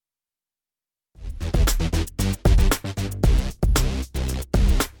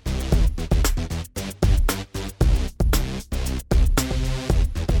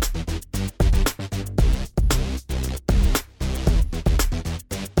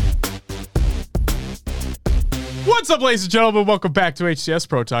What's up, ladies and gentlemen? Welcome back to HCS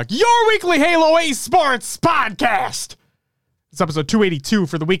Pro Talk, your weekly Halo Esports podcast. It's episode 282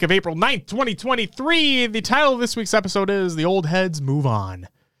 for the week of April 9th, 2023. The title of this week's episode is The Old Heads Move On.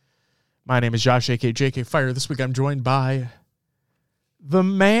 My name is Josh, a.k.a. JK Fire. This week I'm joined by the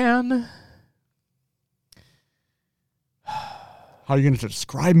man. How are you going to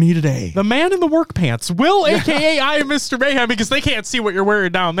describe me today? The man in the work pants. Will, a.k.a. I am Mr. Mayhem, because they can't see what you're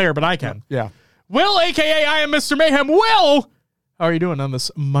wearing down there, but I can. Yeah. Will, a.k.a. I am Mr. Mayhem. Will, how are you doing on this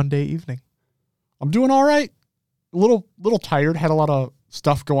Monday evening? I'm doing all right. A little tired. Had a lot of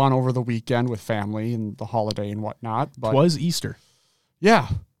stuff go on over the weekend with family and the holiday and whatnot. But It was Easter. yeah.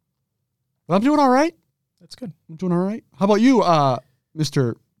 But I'm doing all right. That's good. I'm doing all right. How about you,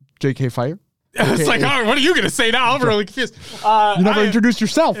 Mr. JK Fire? It's like, oh, what are you going to say now? I'm really confused. You never introduced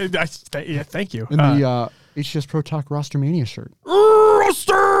yourself in Yeah, thank you. the HCS Pro Talk Rostermania shirt.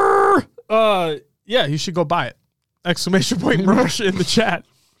 Roster! Yeah, you should go buy it. Exclamation point merch in the chat.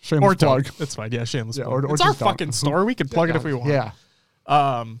 Shameless Or plug. don't. That's fine. Yeah, shameless Yeah, plug. or It's our just don't. fucking store. We can plug it if we want. Yeah.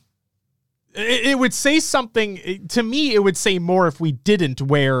 It would say something. To me, it would say more if we didn't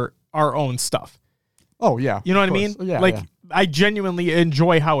wear our own stuff. Oh, yeah. You know what I of mean? course. Yeah. Like, yeah. I genuinely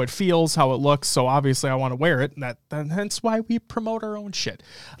enjoy how it feels, how it looks, so obviously I want to wear it, and hence why we promote our own shit.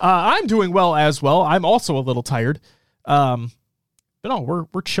 I'm doing well as well. I'm also a little tired. But no,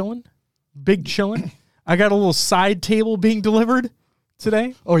 we're chilling. Big chilling. I got a little side table being delivered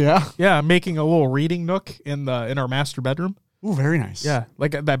today. Oh, yeah. Yeah, I'm making a little reading nook in our master bedroom. Ooh, very nice. Yeah,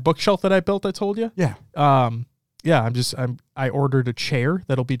 like that bookshelf that I built, I told you. Yeah. Yeah, I ordered a chair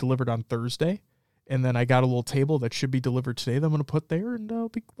that'll be delivered on Thursday. And then I got a little table that should be delivered today that I'm going to put there, and it'll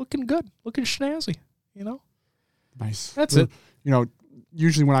be looking good, looking snazzy, you know? Nice. That's it. You know,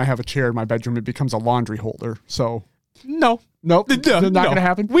 usually when I have a chair in my bedroom, it becomes a laundry holder. So, No. nope. Not going to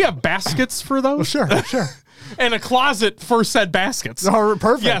happen. We have baskets for those. Sure. And a closet for said baskets. Oh,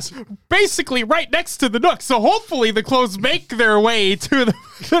 perfect. Yes, basically right next to the nook. So hopefully the clothes make their way to the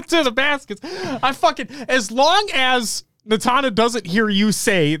to the baskets. As long as Natana doesn't hear you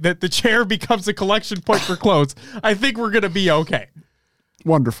say that the chair becomes a collection point for clothes, I think we're going to be okay.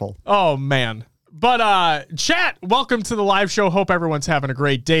 Wonderful. Oh, man. But, chat, welcome to the live show. Hope everyone's having a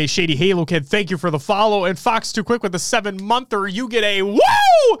great day. Shady Halo Kid, thank you for the follow. And Fox Too Quick with a 7-monther, you get a woo!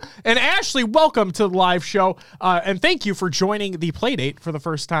 And Ashley, welcome to the live show. And thank you for joining the Playdate for the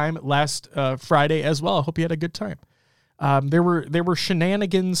first time last Friday as well. I hope you had a good time. There were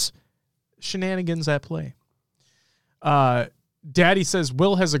shenanigans at play. Daddy says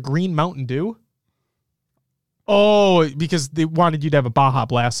Will has a green Mountain Dew. Oh, because they wanted you to have a Baja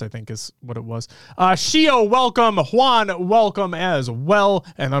Blast, I think is what it was. Shio, welcome. Juan, welcome as well.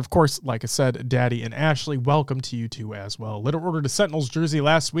 And of course, like I said, Daddy and Ashley, welcome to you two as well. Little ordered a Sentinels jersey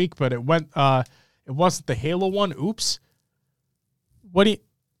last week, but it wasn't the Halo one. Oops. What?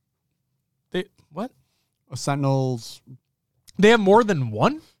 A Sentinels. They have more than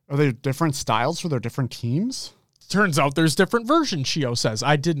one? Are they different styles for their different teams? Turns out there's different versions, Shio says.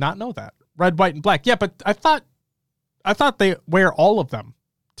 I did not know that. Red, white, and black. Yeah, but I thought they wear all of them,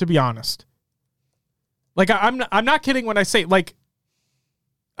 to be honest. Like, I'm not kidding when I say, like,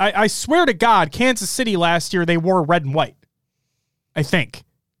 I swear to God, Kansas City last year, they wore red and white. I think.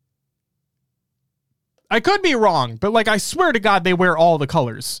 I could be wrong, but, like, I swear to God, they wear all the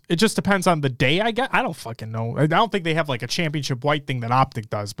colors. It just depends on the day, I guess. I don't fucking know. I don't think they have, like, a championship white thing that Optic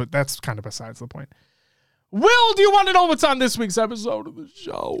does, but that's kind of besides the point. Will, do you want to know what's on this week's episode of the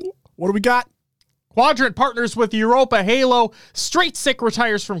show? What do we got? Quadrant partners with Europa Halo. Straight Sick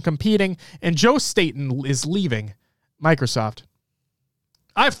retires from competing. And Joe Staten is leaving Microsoft.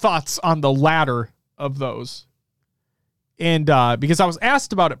 I have thoughts on the latter of those. And because I was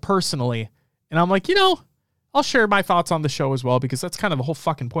asked about it personally. And I'm like, I'll share my thoughts on the show as well. Because that's kind of the whole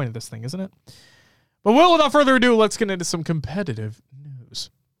fucking point of this thing, isn't it? But without further ado, let's get into some competitive news.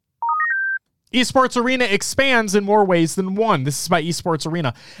 Esports Arena expands in more ways than one. This is by Esports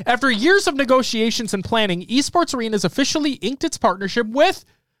Arena. After years of negotiations and planning, Esports Arena has officially inked its partnership with,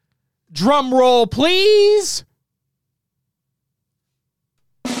 drum roll please,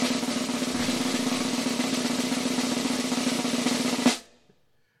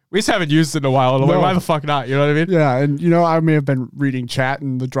 we just haven't used it in a while. And I'm like, why the fuck not? You know what I mean? Yeah, and I may have been reading chat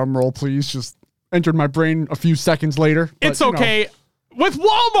and the drum roll please just entered my brain a few seconds later. But, it's okay. With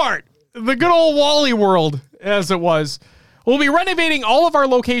Walmart, the good old Wally World, as it was. We'll be renovating all of our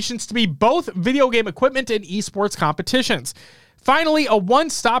locations to be both video game equipment and esports competitions. Finally, a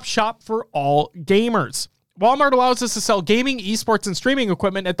one-stop shop for all gamers. Walmart allows us to sell gaming, esports, and streaming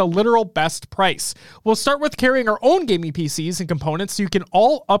equipment at the literal best price. We'll start with carrying our own gaming PCs and components so you can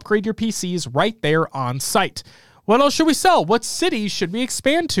all upgrade your PCs right there on site. What else should we sell? What cities should we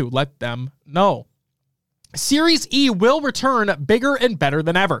expand to? Let them know. Series E will return bigger and better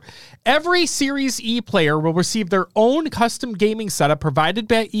than ever. Every Series E player will receive their own custom gaming setup provided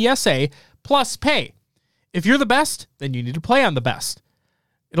by ESA plus pay. If you're the best, then you need to play on the best.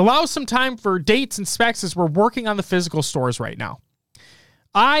 It allows some time for dates and specs as we're working on the physical stores right now.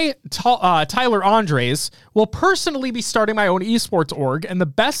 Tyler Andres, will personally be starting my own esports org, and the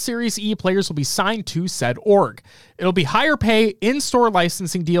best Series E players will be signed to said org. It'll be higher pay, in-store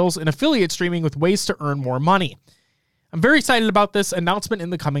licensing deals, and affiliate streaming with ways to earn more money. I'm very excited about this announcement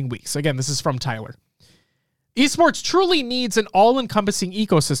in the coming weeks. Again, this is from Tyler. Esports truly needs an all-encompassing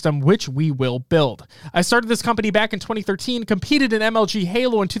ecosystem, which we will build. I started this company back in 2013, competed in MLG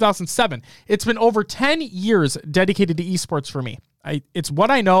Halo in 2007. It's been over 10 years dedicated to esports for me. It's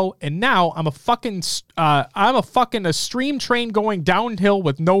what I know, and now I'm a fucking stream train going downhill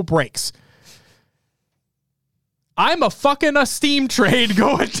with no brakes. I'm a steam train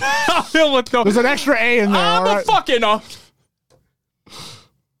going downhill with no. There's an extra A in there.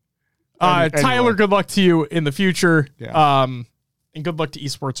 I'm Tyler, good luck to you in the future. Yeah. And good luck to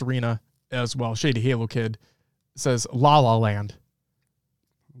Esports Arena as well. Shady Halo Kid says La La Land.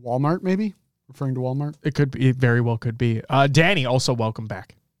 Walmart, maybe? Referring to Walmart? It could be. It very well could be. Danny, also welcome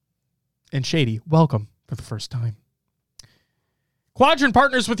back. And Shady, welcome for the first time. Quadrant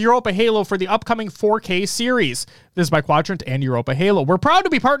partners with Europa Halo for the upcoming 4K series. This is by Quadrant and Europa Halo. We're proud to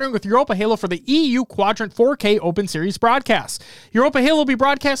be partnering with Europa Halo for the EU Quadrant 4K Open Series broadcast. Europa Halo will be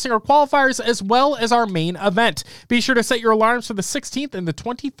broadcasting our qualifiers as well as our main event. Be sure to set your alarms for the 16th and the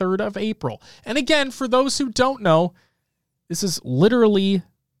 23rd of April. And again, for those who don't know, this is literally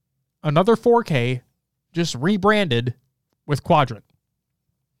another 4K just rebranded with Quadrant.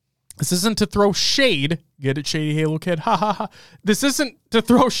 This isn't to throw shade. Get it, Shady Halo Kid? Ha ha ha. This isn't to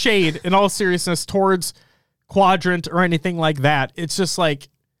throw shade in all seriousness towards Quadrant or anything like that. It's just like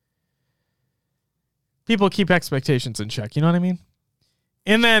people keep expectations in check. You know what I mean?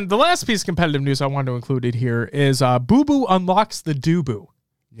 And then the last piece of competitive news I wanted to include it here is Boo Boo unlocks the Doo-Boo.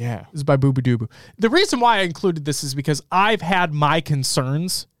 Yeah. This is by Boo Boo Doo Boo. The reason why I included this is because I've had my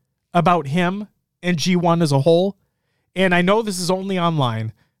concerns about him and G1 as a whole. And I know this is only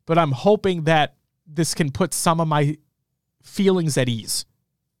online, but I'm hoping that this can put some of my feelings at ease.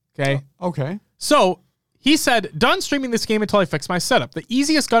 Okay? Okay. So he said, done streaming this game until I fix my setup. The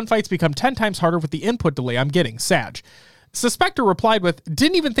easiest gunfights become 10 times harder with the input delay I'm getting. Sag. Suspector replied with,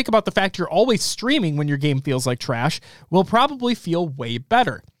 didn't even think about the fact you're always streaming when your game feels like trash. Will probably feel way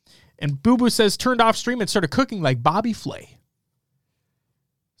better. And Boo Boo says, turned off stream and started cooking like Bobby Flay.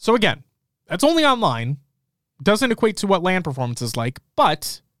 So again, that's only online. Doesn't equate to what LAN performance is like,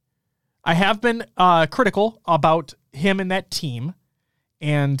 but I have been critical about him and that team,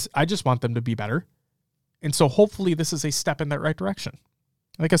 and I just want them to be better. And so hopefully this is a step in that right direction.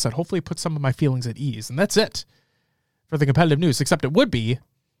 Like I said, hopefully it puts some of my feelings at ease. And that's it for the competitive news, except it would be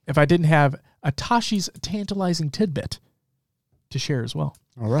if I didn't have Tashi's tantalizing tidbit to share as well.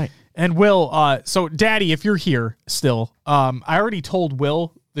 All right. And Will, so Daddy, if you're here still, I already told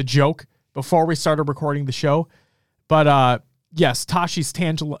Will the joke before we started recording the show. But yes, Tashi's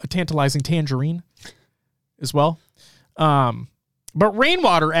tantalizing tangerine as well. But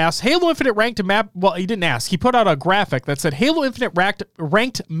Rainwater asked, Halo Infinite ranked map. Well, he didn't ask. He put out a graphic that said Halo Infinite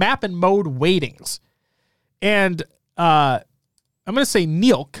ranked map and mode weightings. And I'm going to say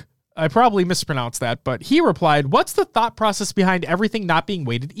Neilk. I probably mispronounced that, but he replied, what's the thought process behind everything not being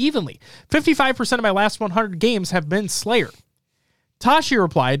weighted evenly? 55% of my last 100 games have been Slayer. Tashi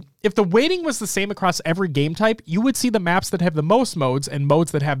replied, if the weighting was the same across every game type, you would see the maps that have the most modes and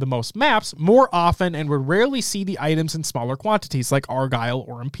modes that have the most maps more often and would rarely see the items in smaller quantities like Argyle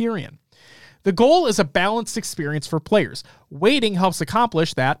or Empyrean. The goal is a balanced experience for players. Weighting helps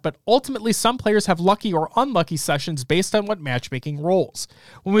accomplish that, but ultimately some players have lucky or unlucky sessions based on what matchmaking rolls.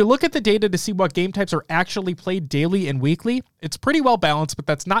 When we look at the data to see what game types are actually played daily and weekly, it's pretty well balanced, but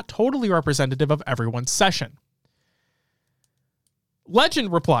that's not totally representative of everyone's session.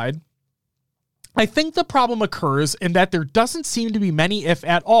 Legend replied, I think the problem occurs in that there doesn't seem to be many, if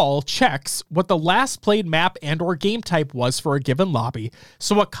at all, checks what the last played map and or game type was for a given lobby.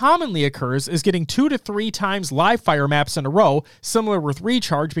 So what commonly occurs is getting 2 to 3 times live fire maps in a row, similar with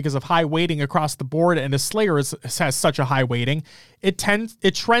Recharge because of high weighting across the board and a Slayer has such a high weighting. It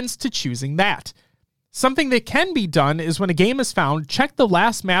trends to choosing that. Something that can be done is when a game is found, check the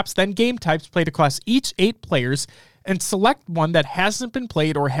last maps, then game types played across each 8 players, and select one that hasn't been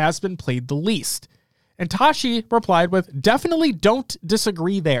played or has been played the least. And Tashi replied with, definitely don't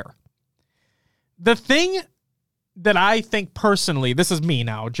disagree there. The thing that I think personally, this is me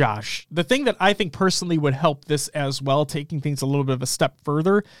now, Josh, the thing that I think personally would help this as well, taking things a little bit of a step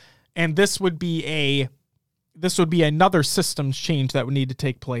further, and this would be another systems change that would need to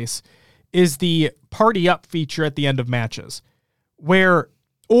take place, is the party up feature at the end of matches, or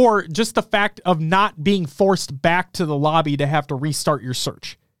just the fact of not being forced back to the lobby to have to restart your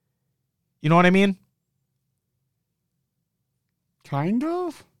search. You know what I mean? Kind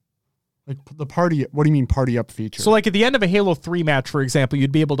of. Like the party, what do you mean party up feature? So like at the end of a Halo 3 match, for example,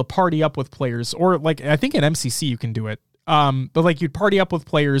 you'd be able to party up with players, or like I think in MCC you can do it. But like you'd party up with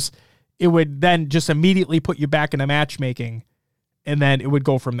players, it would then just immediately put you back into matchmaking, and then it would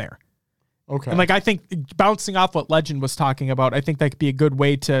go from there. Okay. And like I think bouncing off what Legend was talking about, I think that could be a good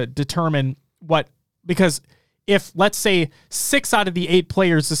way to determine because if, let's say, 6 out of the 8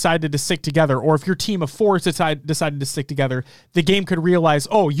 players decided to stick together, or if your team of 4 decided to stick together, the game could realize,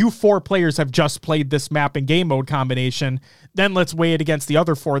 oh, you 4 players have just played this map and game mode combination, then let's weigh it against the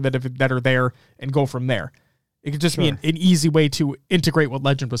other 4 that are there and go from there. It could just be an easy way to integrate what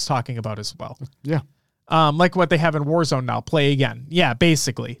Legend was talking about as well. Yeah. Like what they have in Warzone now, play again. Yeah,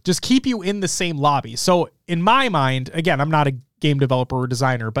 basically. Just keep you in the same lobby. So in my mind, again, I'm not a game developer or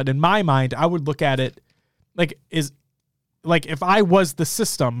designer, but in my mind, I would look at it like if I was the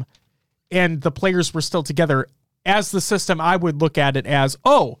system and the players were still together, as the system, I would look at it as,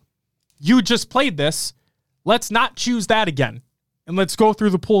 oh, you just played this. Let's not choose that again. And let's go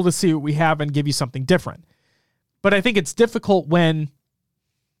through the pool to see what we have and give you something different. But I think it's difficult when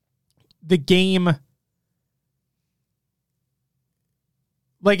the game,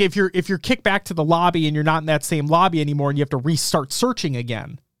 like if you're kicked back to the lobby and you're not in that same lobby anymore and you have to restart searching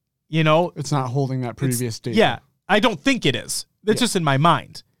again, you know, it's not holding that previous data. Yeah, I don't think it is. It's just in my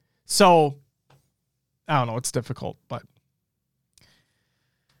mind. So I don't know. It's difficult, but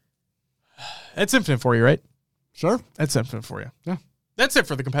that's Infinite for you, right? Sure. That's Infinite for you. Yeah. That's it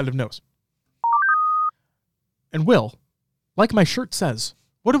for the competitive news. And Will, like my shirt says,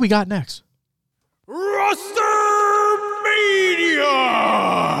 what do we got next? Roster Mania!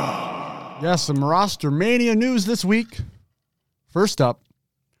 Yes, some Roster Mania news this week. First up,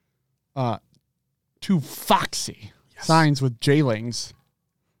 Foxy signs with J-Lings.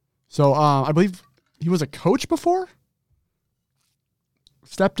 So I believe he was a coach before?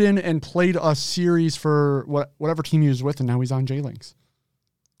 Stepped in and played a series for whatever team he was with, and now he's on J-Lings.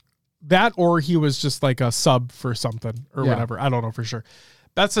 That, or he was just like a sub for something or whatever. I don't know for sure.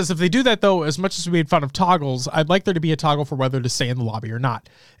 That says if they do that, though, as much as we made fun of toggles, I'd like there to be a toggle for whether to stay in the lobby or not.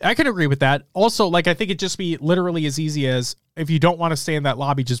 I can agree with that. Also, like, I think it'd just be literally as easy as if you don't want to stay in that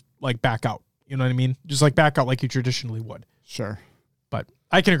lobby, just like back out. You know what I mean? Just like back out like you traditionally would. Sure. But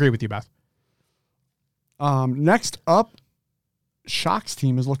I can agree with you, Beth. Next up, Shock's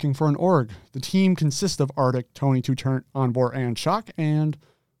team is looking for an org. The team consists of Arctic, Tony, Two Turn, Onboard, and Shock, and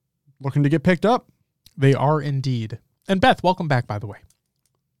looking to get picked up. They are indeed. And Beth, welcome back, by the way.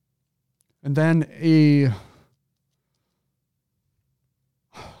 And then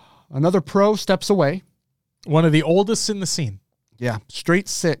another pro steps away. One of the oldest in the scene. Yeah, Straight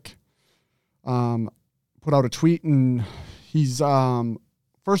Sick put out a tweet, and he's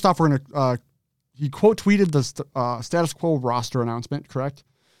first off, we're gonna he quote tweeted the status quo roster announcement, correct?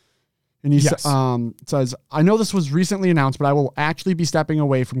 And he says, I know this was recently announced, but I will actually be stepping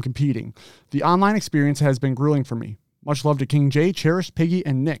away from competing. The online experience has been grueling for me. Much love to King J, Cherish, Piggy,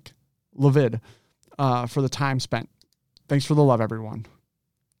 and Nick Levid for the time spent. Thanks for the love, everyone.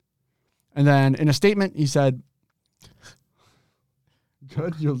 And then in a statement, he said,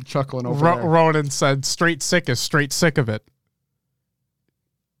 good, you're chuckling over there. Ronan said, straight sick is straight sick of it.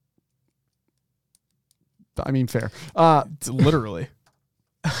 I mean, fair. Literally.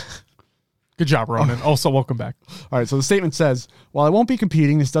 Good job, Ronan. Also, welcome back. All right, so the statement says, while I won't be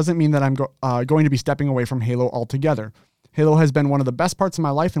competing, this doesn't mean that I'm going to be stepping away from Halo altogether. Halo has been one of the best parts of my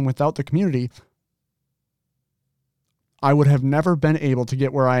life, and without the community, I would have never been able to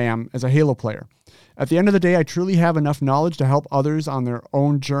get where I am as a Halo player. At the end of the day, I truly have enough knowledge to help others on their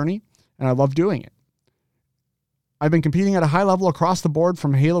own journey, and I love doing it. I've been competing at a high level across the board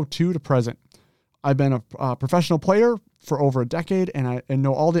from Halo 2 to present. I've been a professional player for over a decade, and I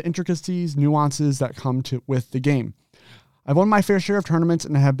know all the intricacies, nuances that come with the game. I've won my fair share of tournaments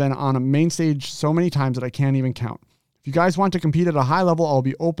and have been on a main stage so many times that I can't even count. If you guys want to compete at a high level, I'll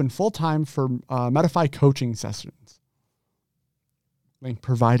be open full-time for Metafy coaching sessions. Link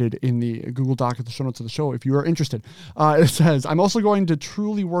provided in the Google Doc at the show notes of the show if you are interested. It says, I'm also going to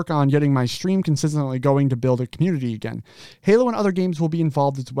truly work on getting my stream consistently going to build a community again. Halo and other games will be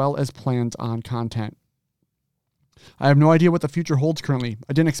involved as well as plans on content. I have no idea what the future holds currently.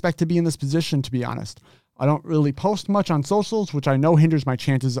 I didn't expect to be in this position, to be honest. I don't really post much on socials, which I know hinders my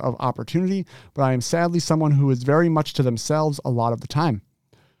chances of opportunity, but I am sadly someone who is very much to themselves a lot of the time.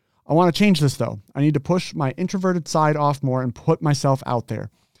 I want to change this though. I need to push my introverted side off more and put myself out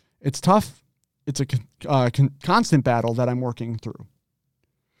there. It's tough. It's a constant battle that I'm working through.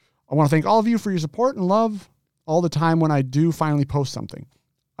 I want to thank all of you for your support and love all the time when I do finally post something.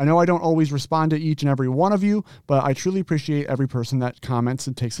 I know I don't always respond to each and every one of you, but I truly appreciate every person that comments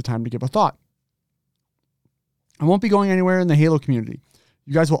and takes the time to give a thought. I won't be going anywhere in the Halo community.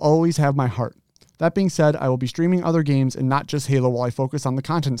 You guys will always have my heart. That being said, I will be streaming other games and not just Halo while I focus on the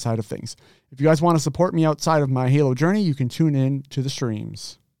content side of things. If you guys want to support me outside of my Halo journey, you can tune in to the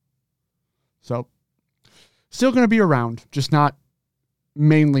streams. So, still going to be around, just not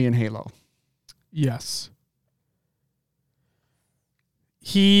mainly in Halo. Yes.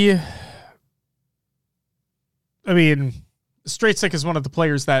 Straight Sick is one of the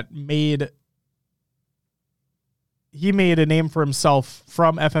players that made a name for himself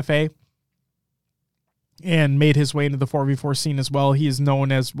from FFA and made his way into the 4v4 scene as well. He is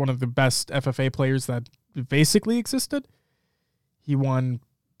known as one of the best FFA players that basically existed. He won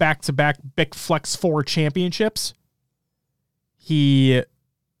back-to-back Big Flex 4 championships.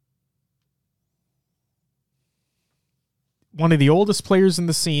 One of the oldest players in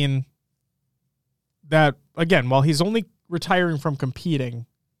the scene that, again, while he's only retiring from competing,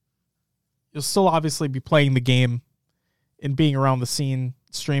 he'll still obviously be playing the game and being around the scene,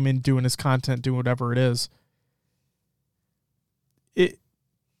 streaming, doing his content, doing whatever it is. It's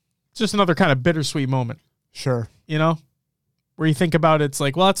just another kind of bittersweet moment. Sure. You know? Where you think about it, it's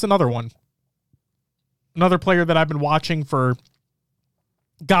like, well, that's another one. Another player that I've been watching for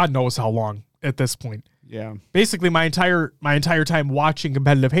God knows how long at this point. Yeah. Basically my entire time watching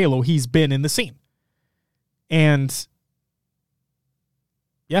competitive Halo, he's been in the scene. And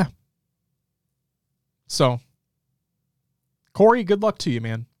yeah. So Corey, good luck to you,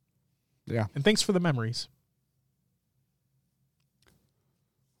 man. Yeah. And thanks for the memories.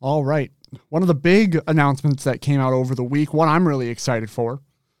 All right. One of the big announcements that came out over the week, one I'm really excited for,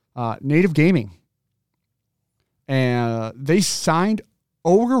 Native Gaming. And they signed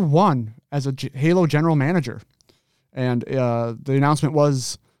Ogre One as a Halo general manager. And the announcement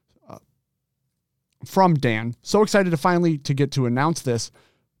was from Dan. So excited to finally to get to announce this.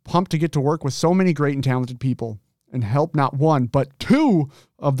 Pumped to get to work with so many great and talented people and help not one, but two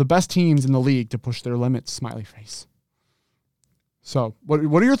of the best teams in the league to push their limits, smiley face. So what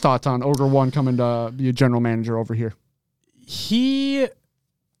are your thoughts on Ogre One coming to be a general manager over here?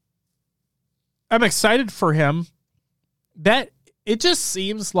 I'm excited for him. That it just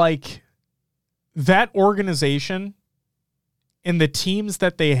seems like that organization and the teams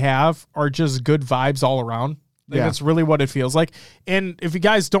that they have are just good vibes all around. That's really what it feels like. And if you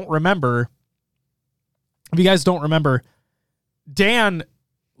guys don't remember, Dan,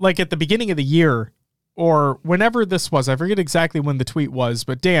 like at the beginning of the year or whenever this was, I forget exactly when the tweet was,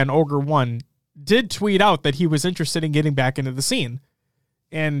 but Dan, Ogre One, did tweet out that he was interested in getting back into the scene.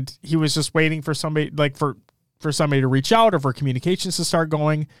 And he was just waiting for somebody, like for somebody to reach out or for communications to start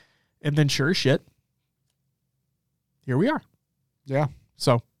going. And then sure as shit, here we are. Yeah.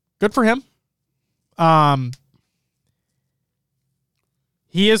 So good for him.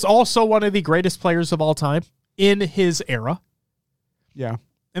 He is also one of the greatest players of all time in his era. Yeah.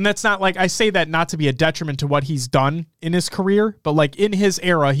 And that's not like, I say that not to be a detriment to what he's done in his career, but like in his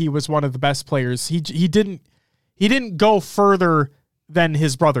era, he was one of the best players. He didn't go further than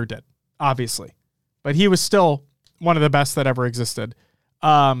his brother did, obviously, but he was still one of the best that ever existed.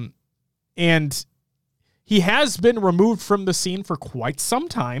 And he has been removed from the scene for quite some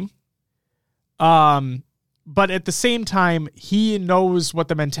time. But at the same time, he knows what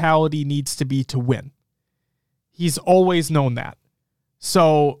the mentality needs to be to win. He's always known that.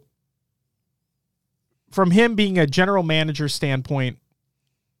 So from him being a general manager standpoint,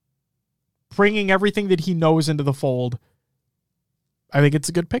 bringing everything that he knows into the fold, I think it's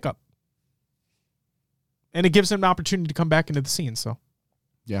a good pickup. And it gives him an opportunity to come back into the scene. So,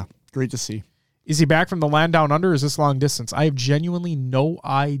 yeah, great to see. Is he back from the land down under or is this long distance? I have genuinely no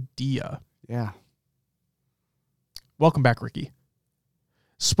idea. Yeah. Welcome back, Ricky.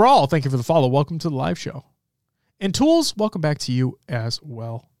 Sprawl, thank you for the follow. Welcome to the live show. And Tools, welcome back to you as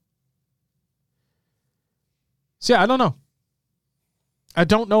well. So yeah, I don't know. I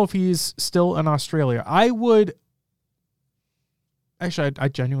don't know if he's still in Australia. I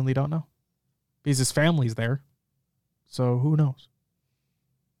genuinely don't know. Because his family's there. So who knows?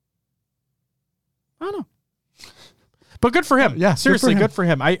 I don't know. But good for him. Yeah, seriously, good for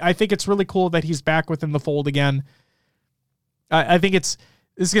him. I think it's really cool that he's back within the fold again. I think this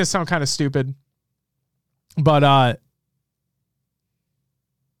is going to sound kind of stupid. But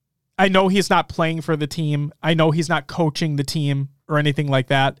I know he's not playing for the team. I know he's not coaching the team or anything like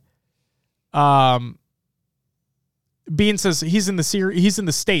that. Bean says he's in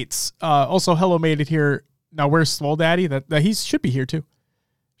the States. Also, hello made it here. Now where's Swole Daddy? That he should be here too.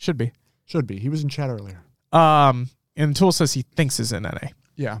 Should be. He was in chat earlier. And Tool says he thinks is in NA.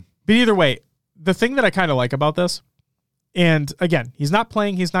 Yeah. But either way, the thing that I kind of like about this, and again, he's not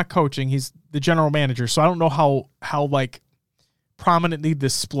playing, he's not coaching, he's the general manager. So I don't know how like prominently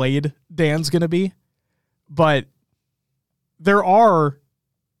displayed Dan's going to be, but there are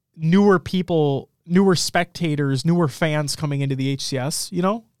newer people, newer spectators, newer fans coming into the HCS, you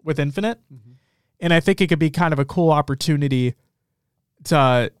know, with Infinite. Mm-hmm. And I think it could be kind of a cool opportunity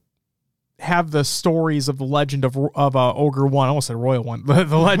to have the stories of the legend of Ogre 1, I almost said Royal 1,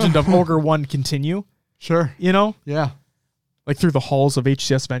 the legend of Ogre 1 continue. Sure. You know? Yeah. Like through the halls of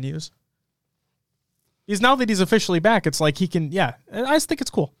HCS venues. Now that he's officially back, it's like he can, I just think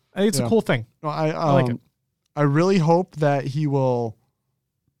it's cool. I think it's a cool thing. No, I like it. I really hope that he will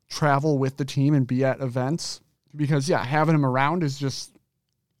travel with the team and be at events because, having him around is just,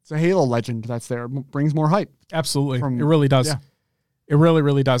 it's a Halo legend that's there. It brings more hype. Absolutely. It really does. Yeah. It really,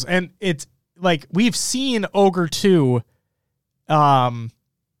 really does. And it's like we've seen Ogre 2.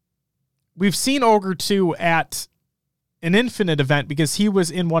 We've seen Ogre 2 at an Infinite event because he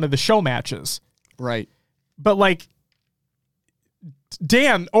was in one of the show matches. Right. But like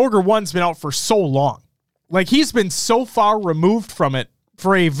Dan, Ogre 1's been out for so long. Like he's been so far removed from it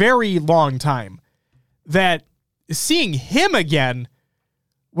for a very long time that seeing him again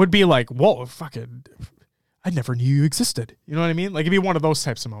would be like, whoa, fucking, I never knew you existed. You know what I mean? Like it'd be one of those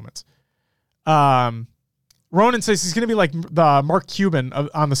types of moments. Ronan says he's going to be like the Mark Cuban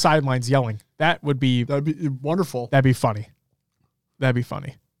on the sidelines yelling. That'd be wonderful. That'd be funny. That'd be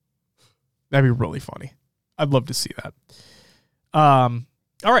really funny. I'd love to see that. All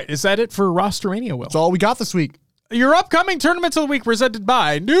right. Is that it for Rostermania, Will? That's all we got this week. Your upcoming tournaments of the week presented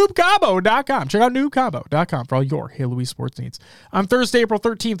by NoobCombo.com. Check out NoobCombo.com for all your Halo esports needs. On Thursday, April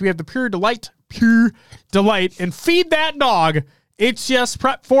 13th, we have the Pure Delight, and Feed That Dog HCS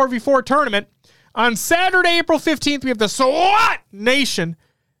Prep 4v4 tournament. On Saturday, April 15th, we have the SWAT Nation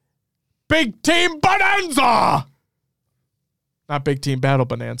Big Team Bonanza. Not Big Team Battle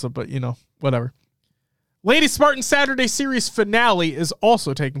Bonanza, but, whatever. Lady Spartan Saturday Series finale is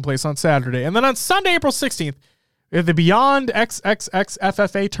also taking place on Saturday. And then on Sunday, April 16th, we have the Beyond XXX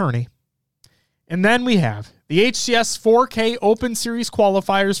FFA tourney. And then we have the HCS 4K Open Series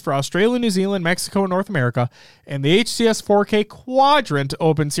qualifiers for Australia, New Zealand, Mexico, and North America, and the HCS 4K Quadrant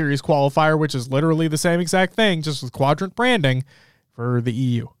Open Series qualifier, which is literally the same exact thing, just with Quadrant branding for the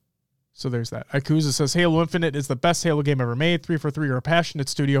EU. So there's that. Akuza says Halo Infinite is the best Halo game ever made. 343 are a passionate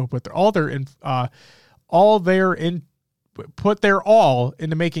studio, but put their all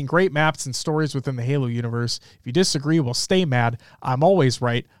into making great maps and stories within the Halo universe. If you disagree, well, stay mad. I'm always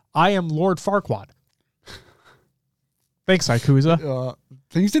right. I am Lord Farquaad. Thanks, Ikuza.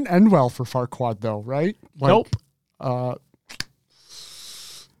 Things didn't end well for Farquaad, though, right? Nope.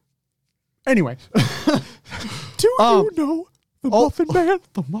 Anyway. Do you know the Muffin Man?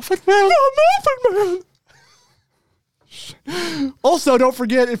 The Muffin Man? The Muffin Man! Also, don't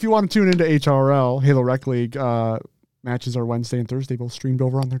forget, if you want to tune into HRL, Halo Rec League, matches are Wednesday and Thursday, both streamed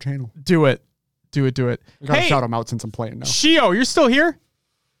over on their channel. Do it. I gotta shout them out since I'm playing now. Shio, you're still here?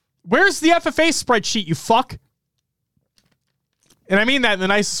 Where's the FFA spreadsheet, you fuck? And I mean that in the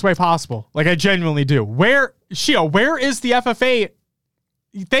nicest way possible. Like, I genuinely do. Where is the FFA?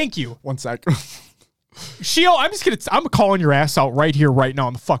 Thank you. 1 sec. Shio, I'm calling your ass out right here, right now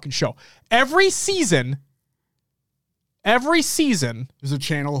on the fucking show. Every season, there's a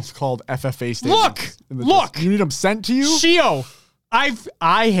channel called FFA Statements. Look. You need them sent to you? Shio,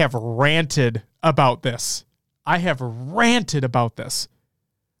 I have ranted about this.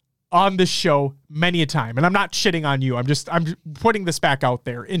 On this show many a time. And I'm not shitting on you. I'm putting this back out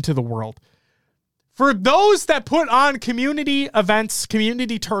there into the world. For those that put on community events,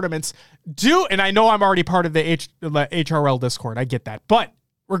 community tournaments, and I know I'm already part of the HRL Discord. I get that. But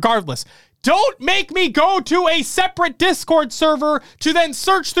regardless, don't make me go to a separate Discord server to then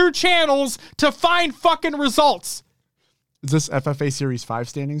search through channels to find fucking results. Is this FFA Series 5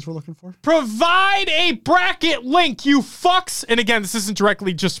 standings we're looking for? Provide a bracket link, you fucks. And again, this isn't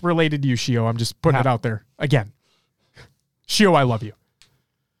directly just related to you, Shio. I'm just putting it out there. Again. Shio, I love you.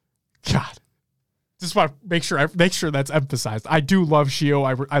 God. Just want to make sure that's emphasized. I do love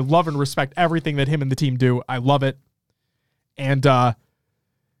Shio. I love and respect everything that him and the team do. I love it. And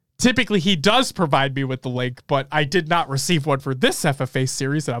typically he does provide me with the link, but I did not receive one for this FFA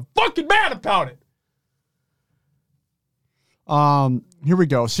series, and I'm fucking mad about it. Here we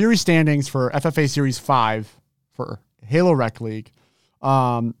go. Series standings for FFA Series 5 for Halo Rec League.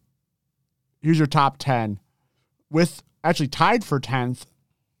 Here's your top 10. With actually tied for 10th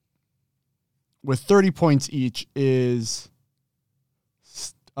with 30 points each is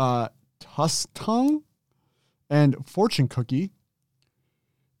Tustung and Fortune Cookie.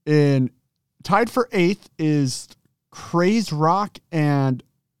 And tied for 8th is Craze Rock and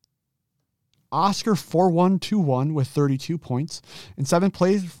Oscar 4121 with 32 points. In 7th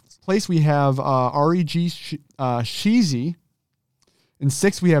place we have REG Sheezy. In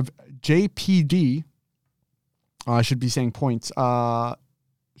 6th we have JPD. I should be saying points.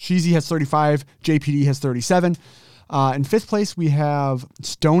 Sheezy has 35. JPD has 37. In 5th place we have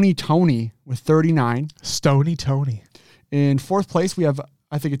Stony Tony with 39. Stony Tony. In 4th place we have,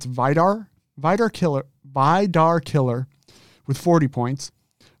 I think it's Vidar Killer with 40 points.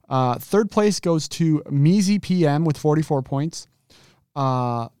 3rd place goes to Measy PM with 44 points.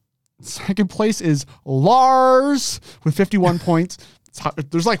 2nd place is Lars with 51 points.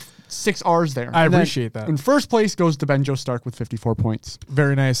 There's like 6 R's there. I appreciate that. In 1st place goes to Benjo Stark with 54 points.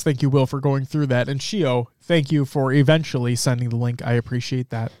 Very nice. Thank you, Will, for going through that. And Shio, thank you for eventually sending the link. I appreciate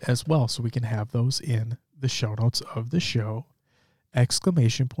that as well. So we can have those in the show notes of the show. !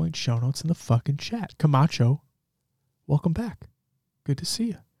 Show notes in the fucking chat. Camacho, welcome back. Good to see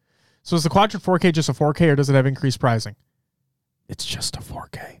you. So is the Quadrant 4K just a 4K or does it have increased pricing? It's just a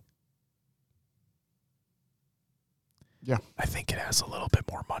 4K. Yeah. I think it has a little bit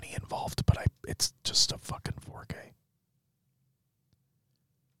more money involved, but it's just a fucking 4K.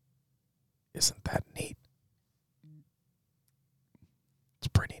 Isn't that neat? It's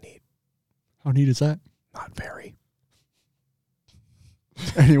pretty neat. How neat is that? Not very.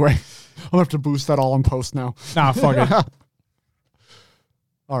 Anyway, I'll have to boost that all in post now. Nah, fuck it.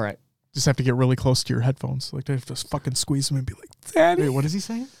 All right. Just have to get really close to your headphones. Like, I have to fucking squeeze them and be like, Daddy. Wait, what is he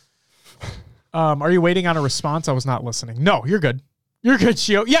saying? Are you waiting on a response? I was not listening. No, you're good. You're good,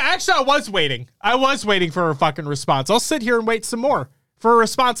 Shio. Yeah, actually, I was waiting. I was waiting for a fucking response. I'll sit here and wait some more for a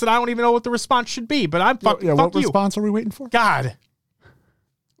response that I don't even know what the response should be, but I'm fucking Yeah, fuck what you. response are we waiting for? God.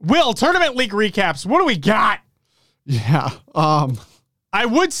 Will, Tournament League recaps. What do we got? Yeah. I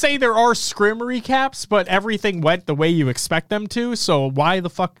would say there are scrim recaps, but everything went the way you expect them to, so why the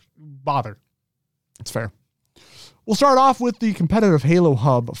fuck bother? It's fair. We'll start off with the competitive Halo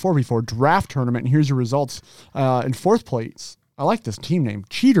Hub 4v4 draft tournament, and here's your results. In 4th place, I like this team name,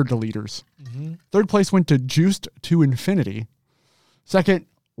 Cheater Deleters. 3rd place went to Juiced to Infinity. 2nd,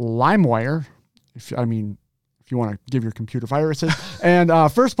 LimeWire, if you want to give your computer viruses. And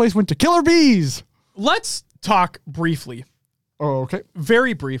 1st place went to Killer Bees. Let's talk briefly. Oh, okay.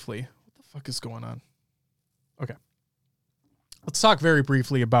 Very briefly. What the fuck is going on? Okay. Let's talk very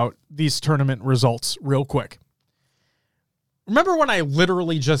briefly about these tournament results real quick. Remember when I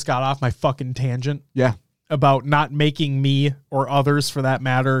literally just got off my fucking tangent? Yeah. About not making me or others for that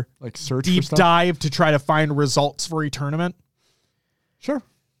matter Like search deep for stuff? dive to try to find results for a tournament? Sure.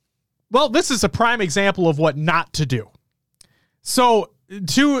 Well, this is a prime example of what not to do. So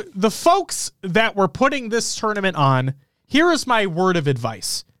to the folks that were putting this tournament on, here is my word of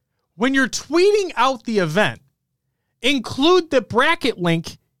advice. When you're tweeting out the event, include the bracket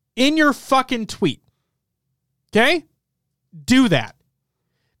link in your fucking tweet. Okay? Do that.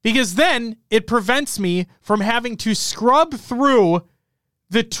 Because then it prevents me from having to scrub through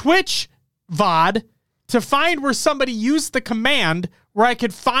the Twitch VOD to find where somebody used the command where I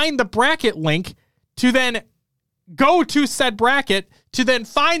could find the bracket link to then go to said bracket to then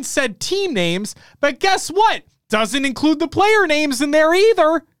find said team names. But guess what? Doesn't include the player names in there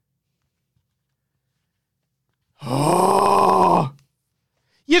either. Oh.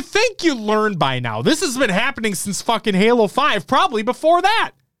 You think you learned by now. This has been happening since fucking Halo 5, probably before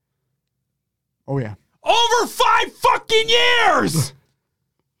that. Oh, yeah. Over 5 fucking years!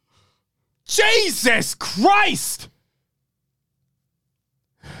 Jesus Christ!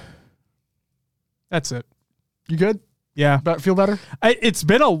 That's it. You good? Yeah. Feel better? It's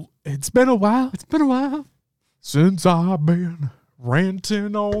been a while. It's been a while. Since I've been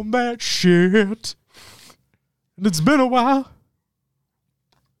ranting on that shit. And it's been a while.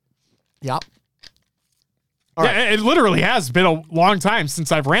 Yep. It literally has been a long time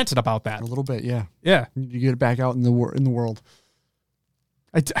since I've ranted about that. A little bit, yeah. Yeah. You get it back out in the world.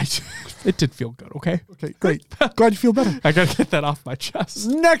 It did feel good, okay? Okay, great. Glad you feel better. I gotta get that off my chest.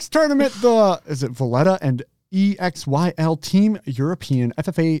 Next tournament, is it Valletta and EXYL Team European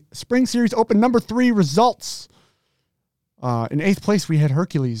FFA Spring Series Open number 3 results. In 8th place, we had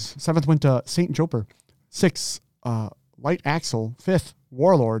Hercules. 7th went to St. Joper. 6th, Light Axel. 5th,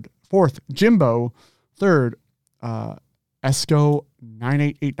 Warlord. 4th, Jimbo. 3rd, Esco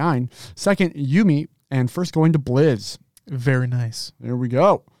 9889. Second, Yumi. And first going to Blizz. Very nice. There we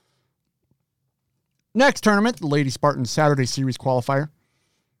go. Next tournament, the Lady Spartans Saturday Series qualifier.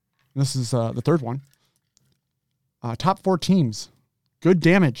 This is the third one. Top 4 teams. Good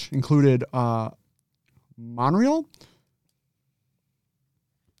damage included Monreal.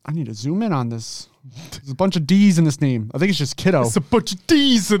 I need to zoom in on this. There's a bunch of D's in this name. I think it's just Kiddo. It's a bunch of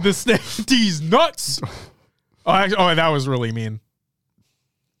D's in this name. D's nuts. Oh, that was really mean.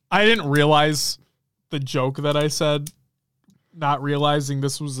 I didn't realize the joke that I said, not realizing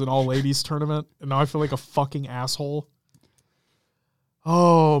this was an all-ladies tournament, and now I feel like a fucking asshole.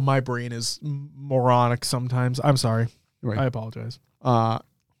 Oh, my brain is moronic sometimes. I'm sorry. Right. I apologize. The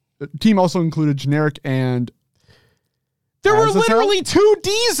team also included Generic and... There were Azazel? literally 2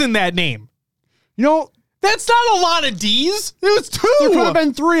 D's in that name. You know... That's not a lot of D's. It was 2. There could have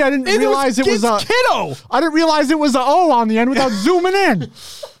been 3. I didn't realize it was a... Kiddo. I didn't realize it was a O on the end without zooming in. No,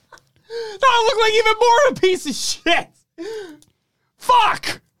 I look like even more of a piece of shit.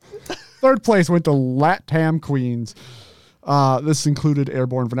 Fuck. Third place went to Latam Queens. This included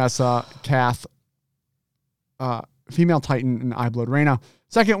Airborne Vanessa, Kath, Female Titan, and iBlood Reina.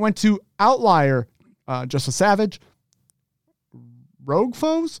 Second went to Outlier, Just a Savage, Rogue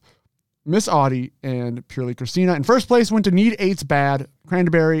Foes, Miss Audie, and Purely Christina. And first place went to Need 8's Bad,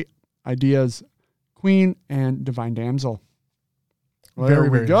 Cranberry, Ideas, Queen, and Divine Damsel. Well, there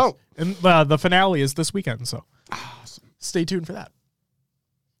we go. Nice. And the finale is this weekend, so stay tuned for that.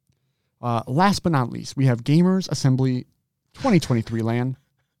 Last but not least, we have Gamers Assembly 2023 LAN.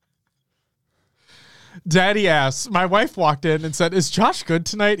 Daddy asks, my wife walked in and said, is Josh good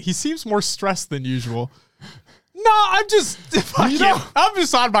tonight? He seems more stressed than usual. No, I'm just, I'm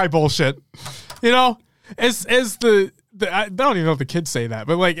just on my bullshit. You know, as the I don't even know if the kids say that,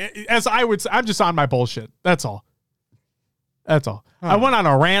 but like, as I would say, I'm just on my bullshit. That's all. That's all. Huh. I went on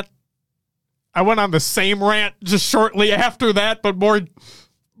a rant. I went on the same rant just shortly after that, but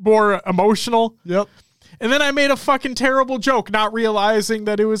more emotional. Yep. And then I made a fucking terrible joke, not realizing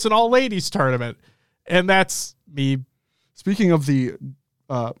that it was an all-ladies tournament. And that's me. Speaking of the,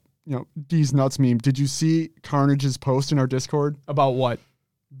 D's Nuts meme, did you see Carnage's post in our Discord? About what?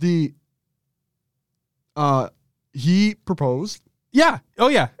 He proposed. Yeah. Oh,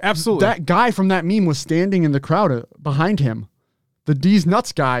 yeah. Absolutely. That guy from that meme was standing in the crowd behind him. The D's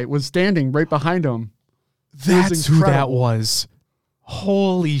Nuts guy was standing right behind him. That's who that was.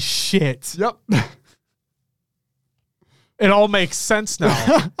 Holy shit. Yep. It all makes sense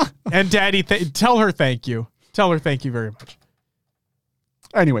now. And Daddy, tell her thank you. Tell her thank you very much.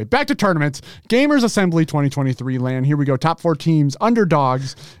 Anyway, back to tournaments. Gamers Assembly 2023 LAN. Here we go. Top 4 teams.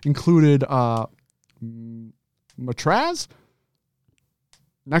 Underdogs included Matraz,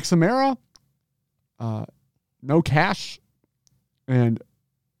 Nexamera, No Cash, and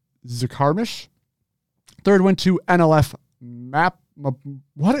Zakarmish. Third went to NLF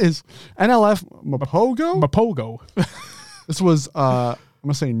what is NLF Mapogo? Mapogo. This was I'm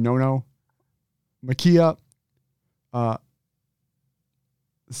gonna say Nono, Makia,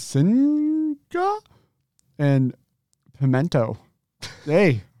 Singa, and Pimento.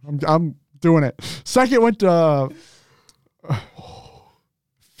 Hey, I'm doing it. Second went to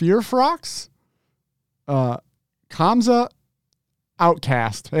Fearfrox, Kamza,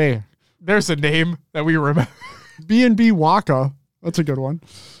 Outcast. Hey, there's a name that we remember. B&B Waka. That's a good one.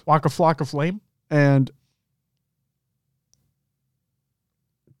 Waka Flocka Flame. And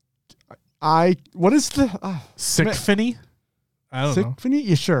what is the Sickfinny? I don't know. Sickfinny?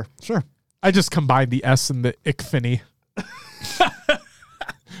 Yeah, sure. I just combined the S and the Ickfinny.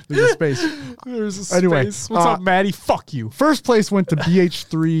 There's a space. There's a space. Anyway, What's up, Maddie? Fuck you. First place went to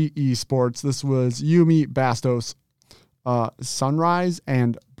BH3 Esports. This was Yumi, Bastos, Sunrise,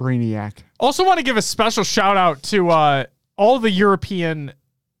 and Brainiac. Also want to give a special shout out to all the European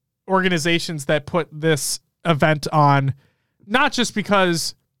organizations that put this event on, not just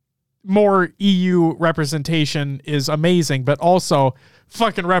because more EU representation is amazing, but also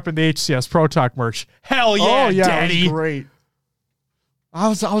fucking repping the HCS Pro Talk merch. Hell yeah, Daddy. It was great. I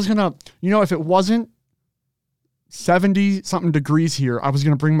was gonna, if it wasn't 70 something degrees here, I was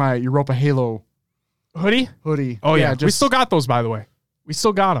gonna bring my Europa Halo hoodie. Oh yeah, we still got those, by the way. We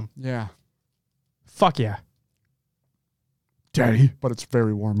still got them. Yeah. Fuck yeah, Daddy. But it's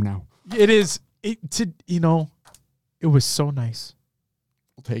very warm now. It is. It was so nice.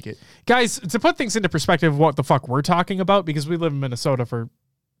 We'll take it, guys. To put things into perspective, what the fuck we're talking about, because we live in Minnesota. For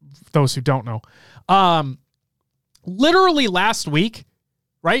those who don't know, literally last week,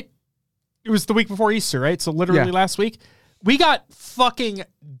 right? It was the week before Easter, right? So literally last week, we got fucking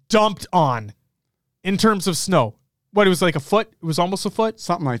dumped on in terms of snow. What, it was like a foot? It was almost a foot?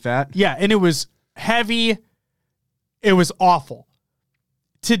 Something like that. Yeah, and it was heavy. It was awful.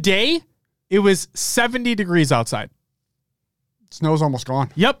 Today, it was 70 degrees outside. Snow's almost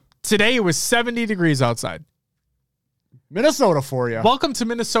gone. Yep. Today, it was 70 degrees outside. Minnesota for you. Welcome to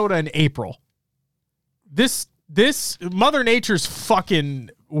Minnesota in April. This Mother Nature's fucking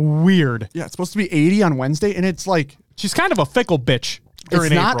weird. Yeah, it's supposed to be 80 on Wednesday, and it's like... She's kind of a fickle bitch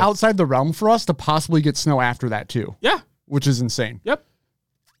during It's not April. outside the realm for us to possibly get snow after that, too. Yeah. Which is insane. Yep.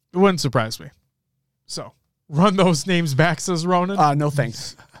 It wouldn't surprise me. So, run those names back, says Ronan. No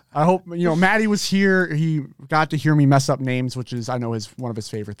thanks. I hope, Maddie was here. He got to hear me mess up names, which is, I know, is one of his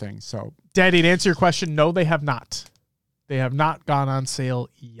favorite things. So, Daddy, to answer your question, no, they have not. They have not gone on sale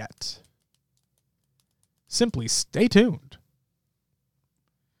yet. Simply stay tuned.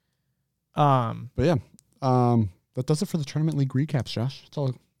 But yeah, that does it for the Tournament League recaps, Josh. That's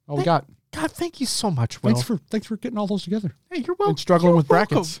all we got. God, thank you so much, Will. Thanks for getting all those together. Hey, you're welcome. And struggling with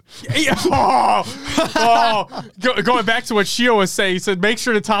brackets. Yeah. Going back to what Shio was saying, he said, make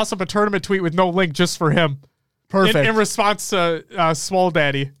sure to toss up a tournament tweet with no link just for him. Perfect. In response to Swole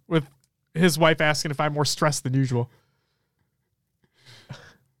Daddy with his wife asking if I'm more stressed than usual.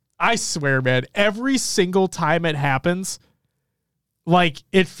 I swear, man, every single time it happens, like,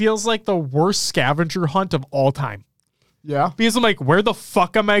 it feels like the worst scavenger hunt of all time. Yeah. Because I'm like, where the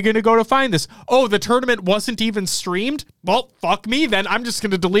fuck am I going to go to find this? Oh, the tournament wasn't even streamed? Well, fuck me then. I'm just going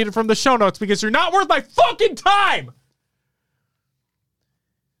to delete it from the show notes because you're not worth my fucking time.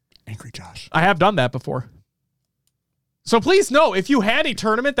 Angry Josh. I have done that before. So please know, if you had a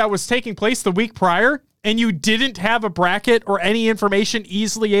tournament that was taking place the week prior and you didn't have a bracket or any information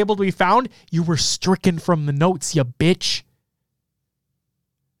easily able to be found, you were stricken from the notes, you bitch.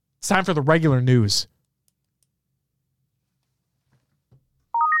 It's time for the regular news.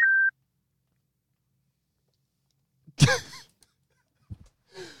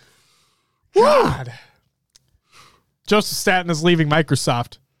 God. Joseph Staten is leaving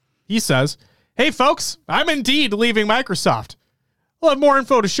Microsoft. He says, hey folks, I'm indeed leaving Microsoft. I'll have more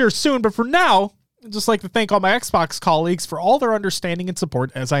info to share soon, but for now, I'd just like to thank all my Xbox colleagues for all their understanding and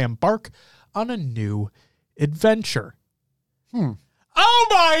support as I embark on a new adventure. Oh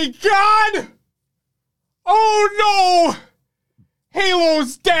my God! Oh no!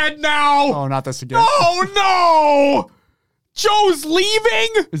 Halo's dead now! Oh, not this again. Oh no! Joe's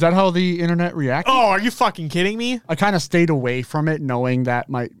leaving? Is that how the internet reacted? Oh, are you fucking kidding me? I kind of stayed away from it knowing that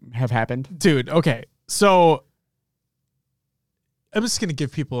might have happened. Dude, okay. So I'm just going to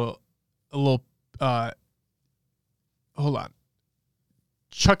give people a little, hold on.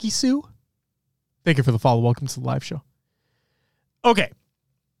 Chucky Sue? Thank you for the follow. Welcome to the live show. Okay.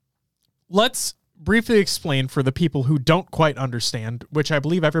 Let's briefly explain for the people who don't quite understand, which I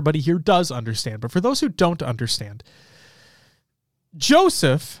believe everybody here does understand, but for those who don't understand,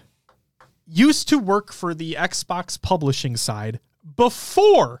 Joseph used to work for the Xbox publishing side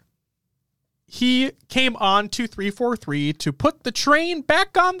before he came on to 343 to put the train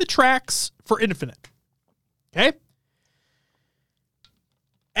back on the tracks for Infinite. Okay?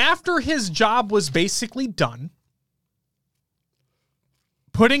 After his job was basically done,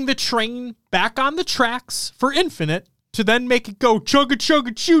 putting the train back on the tracks for Infinite to then make it go chugga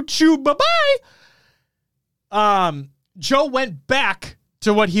chugga choo choo bye-bye, Joe went back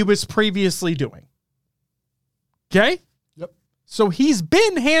to what he was previously doing. Okay? Yep. So he's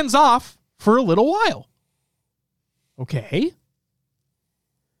been hands off for a little while. Okay.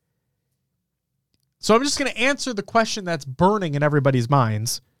 So I'm just going to answer the question that's burning in everybody's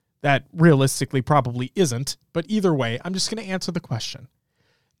minds that realistically probably isn't, but either way, I'm just going to answer the question.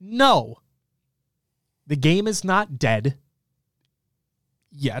 No. The game is not dead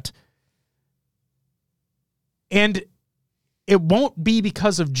yet. And it won't be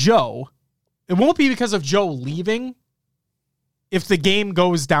because of Joe. It won't be because of Joe leaving if the game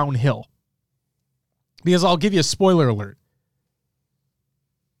goes downhill. Because I'll give you a spoiler alert.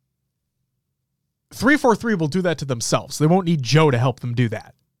 343 will do that to themselves. They won't need Joe to help them do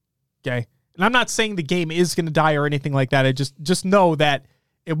that. Okay? And I'm not saying the game is going to die or anything like that. I just know that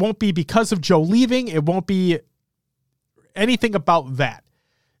it won't be because of Joe leaving. It won't be anything about that.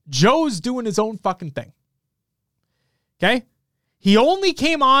 Joe's doing his own fucking thing. Okay? He only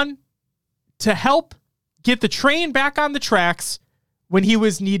came on to help get the train back on the tracks when he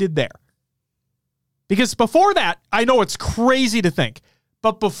was needed there. Because before that, I know it's crazy to think,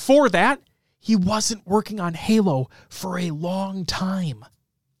 but before that, he wasn't working on Halo for a long time.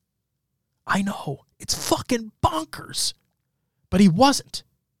 I know, it's fucking bonkers, but he wasn't.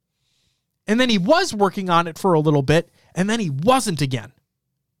 And then he was working on it for a little bit, and then he wasn't again.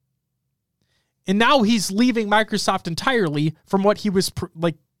 And now he's leaving Microsoft entirely from what he was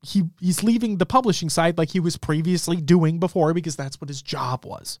he's leaving the publishing side like he was previously doing before, because that's what his job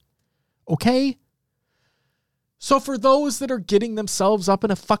was. Okay? So for those that are getting themselves up in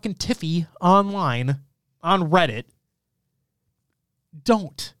a fucking tiffy online on Reddit,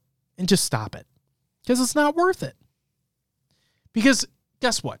 don't. And just stop it. Because it's not worth it. Because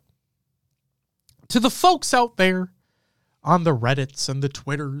guess what? To the folks out there on the Reddits and the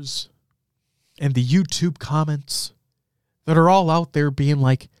Twitters and the YouTube comments that are all out there being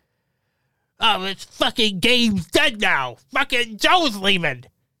like, oh, this fucking game's dead now. Fucking Joe's leaving.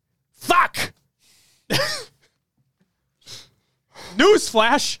 Fuck.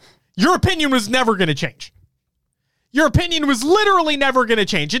 Newsflash, your opinion was never going to change. Your opinion was literally never going to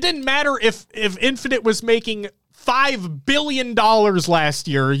change. It didn't matter if Infinite was making $5 billion last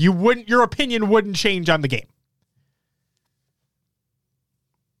year. Your opinion wouldn't change on the game.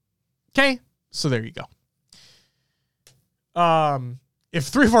 Okay? So there you go. If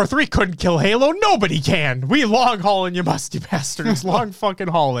 343 couldn't kill Halo, nobody can. We long hauling, you musty bastards. Long fucking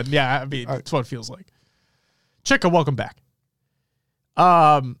hauling. Yeah, I mean, that's what it feels like. Chica, welcome back.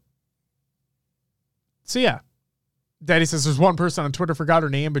 So yeah. Daddy says there's one person on Twitter, forgot her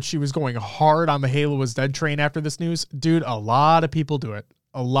name, but she was going hard on the Halo was dead train after this news. Dude, a lot of people do it.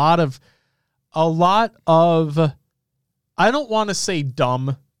 A lot of, I don't want to say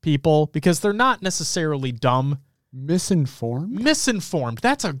dumb people, because they're not necessarily dumb. Misinformed.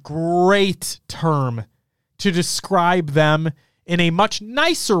 That's a great term to describe them in a much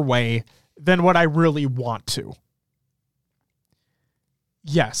nicer way than what I really want to.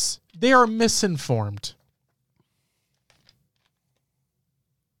 Yes, they are misinformed.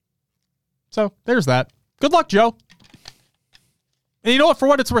 So there's that. Good luck, Joe. And you know what? For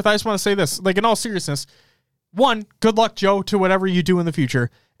what it's worth, I just want to say this. Like, in all seriousness, one, good luck, Joe, to whatever you do in the future.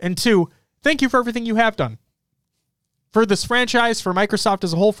 And two, thank you for everything you have done. For this franchise, for Microsoft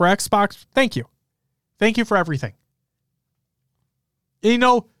as a whole, for Xbox, thank you. Thank you for everything. And, you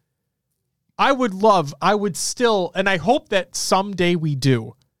know, I would still, and I hope that someday we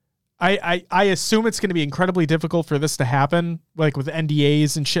do. I assume it's going to be incredibly difficult for this to happen, like with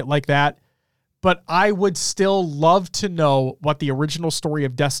NDAs and shit like that. But I would still love to know what the original story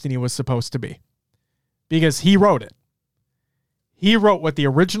of Destiny was supposed to be. Because he wrote it. He wrote what the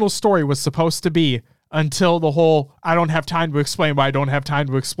original story was supposed to be until the whole, I don't have time to explain why I don't have time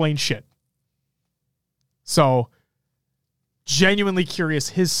to explain shit. So, genuinely curious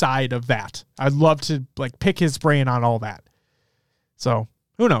his side of that. I'd love to like pick his brain on all that. So,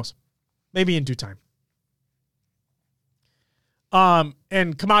 who knows? Maybe in due time.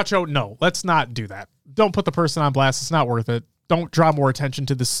 And Camacho, no, let's not do that. Don't put the person on blast. It's not worth it. Don't draw more attention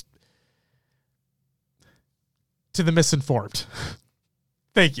to this, to the misinformed.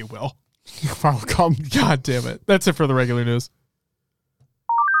 Thank you, Will. You're welcome. God damn it. That's it for the regular news.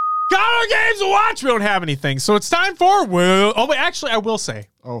 Got our games to watch. We don't have anything. So it's time for Will. Oh, wait, actually, I will say.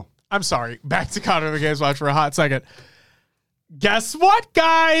 Oh. I'm sorry. Back to Connor the Games Watch for a hot second. Guess what,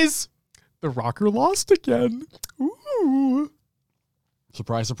 guys? The Rocker lost again. Ooh.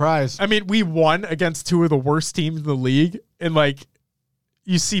 Surprise, surprise. I mean, we won against two of the worst teams in the league. And, like,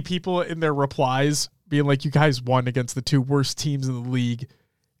 you see people in their replies being like, you guys won against the two worst teams in the league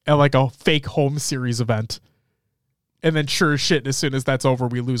at, like, a fake home series event. And then sure as shit, as soon as that's over,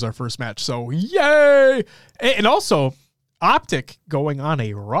 we lose our first match. So, yay! And also, Optic going on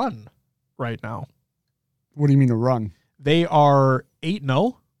a run right now. What do you mean a run? They are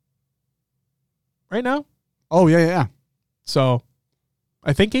 8-0 right now. Oh, yeah. So,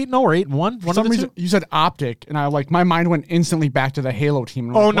 I think 8-0 or 8-1. For some reason, you said Optic, and my mind went instantly back to the Halo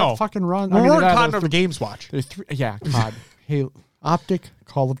team. Oh, no. What fucking run? We're on COD of the Games Watch. COD. Halo, Optic,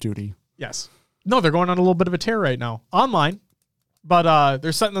 Call of Duty. Yes. No, they're going on a little bit of a tear right now. Online. But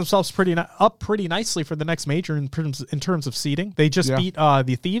they're setting themselves up pretty nicely for the next major in terms of seeding. They just beat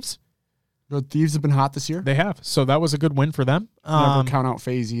the Thieves. The Thieves have been hot this year. They have. So that was a good win for them. Never count out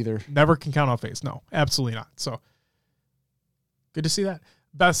FaZe either. Never can count out FaZe. No, absolutely not. So good to see that.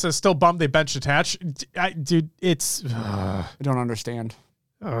 Beth says, still bummed they benched Attach. Dude, it's... I don't understand.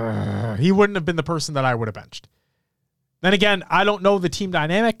 He wouldn't have been the person that I would have benched. Then again, I don't know the team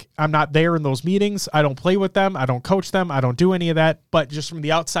dynamic. I'm not there in those meetings. I don't play with them. I don't coach them. I don't do any of that. But just from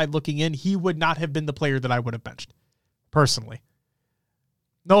the outside looking in, he would not have been the player that I would have benched, personally.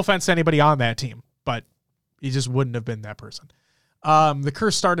 No offense to anybody on that team, but he just wouldn't have been that person. The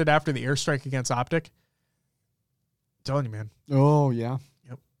curse started after the airstrike against Optic. I'm telling you, man. Oh, yeah.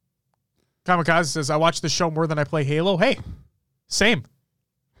 Yep. Kamikaze says, I watch this show more than I play Halo. Hey, same.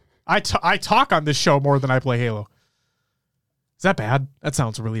 I talk on this show more than I play Halo. Is that bad? That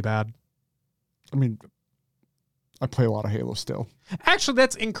sounds really bad. I mean, I play a lot of Halo still. Actually,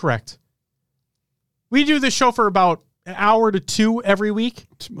 that's incorrect. We do this show for about an hour to 2 every week.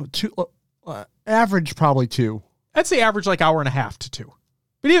 Average probably 2. I'd say average like hour and a half to 2.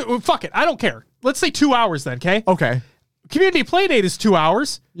 But either, fuck it, I don't care. Let's say 2 hours then, okay? Okay. Community Playdate is 2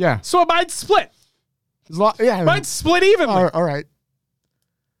 hours. Yeah. So mine's split. Mine's split evenly. All right.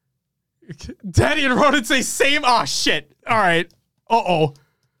 Daddy and Ronan say same. Oh, shit. All right. Uh-oh.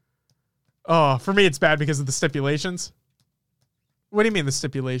 Oh, for me, it's bad because of the stipulations. What do you mean the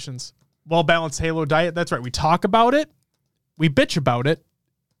stipulations? Well-balanced Halo diet. That's right. We talk about it. We bitch about it.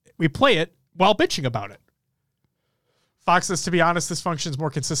 We play it while bitching about it. Fox says, to be honest, this functions more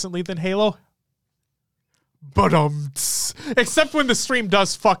consistently than Halo. But except when the stream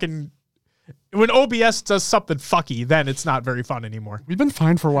does fucking... When OBS does something fucky, then it's not very fun anymore. We've been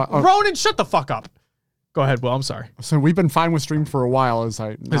fine for a while. Ronan, shut the fuck up. Go ahead, Will. I'm sorry. So we've been fine with stream for a while as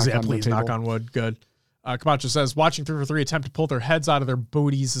I knock on please the table. knock on wood. Good. Camacho says, watching 3 for 3 attempt to pull their heads out of their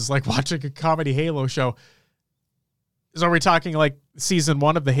booties is like watching a comedy Halo show. So are we talking like season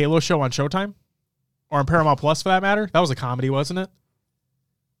 1 of the Halo show on Showtime? Or on Paramount Plus for that matter? That was a comedy, wasn't it?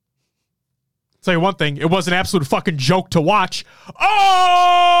 Tell you one thing, it was an absolute fucking joke to watch.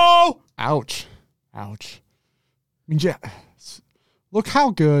 Oh! Ouch. I mean, yeah. Look how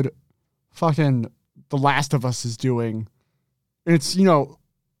good fucking The Last of Us is doing. It's,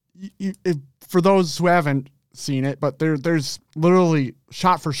 for those who haven't seen it, but there's literally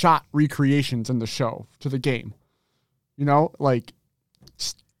shot for shot recreations in the show to the game. I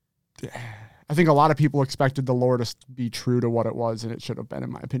think a lot of people expected the lore to be true to what it was, and it should have been,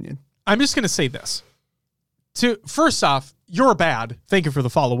 in my opinion. I'm just going to say this. First off, you're bad. Thank you for the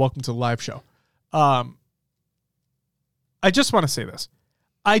follow. Welcome to the live show. I just want to say this.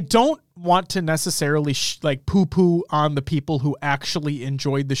 I don't want to necessarily poo-poo on the people who actually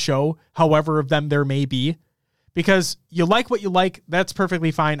enjoyed the show, however of them there may be, because you like what you like. That's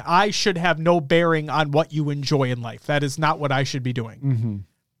perfectly fine. I should have no bearing on what you enjoy in life. That is not what I should be doing. Mm-hmm.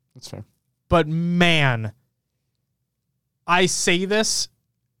 That's fair. But man, I say this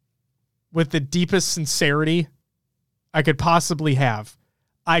with the deepest sincerity I could possibly have.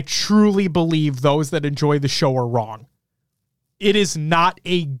 I truly believe those that enjoy the show are wrong. It is not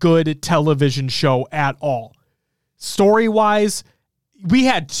a good television show at all. Story-wise, we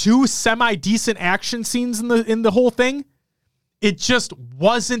had 2 semi-decent action scenes in the whole thing. It just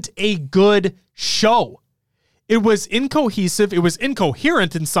wasn't a good show. It was incohesive. It was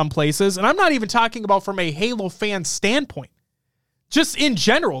incoherent in some places. And I'm not even talking about from a Halo fan standpoint. Just in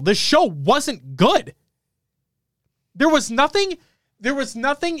general, the show wasn't good. There was nothing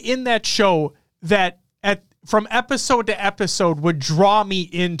in that show that from episode to episode would draw me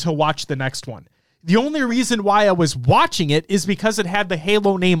in to watch the next one. The only reason why I was watching it is because it had the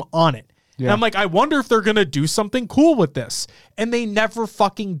Halo name on it. Yeah. And I'm like, I wonder if they're going to do something cool with this. And they never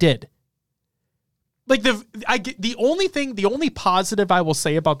fucking did. Like the only positive I will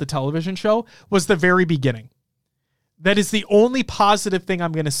say about the television show was the very beginning. That is the only positive thing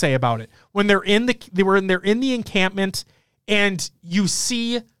I'm going to say about it. When they're in the encampment and you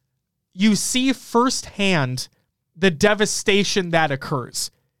see firsthand the devastation that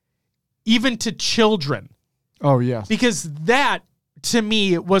occurs, even to children. Oh yeah. Because that to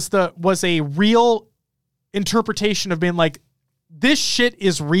me was a real interpretation of being like, this shit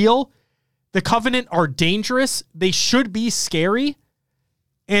is real. The Covenant are dangerous. They should be scary.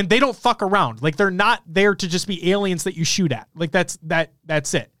 And they don't fuck around. Like, they're not there to just be aliens that you shoot at. Like, that's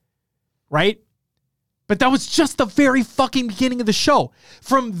it. Right? But that was just the very fucking beginning of the show.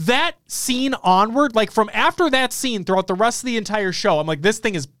 From that scene onward, like from after that scene throughout the rest of the entire show, I'm like, this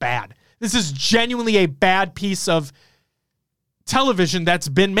thing is bad. This is genuinely a bad piece of television that's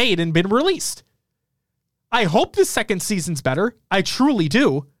been made and been released. I hope the second season's better. I truly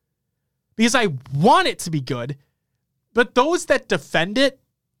do. Because I want it to be good. But those that defend it,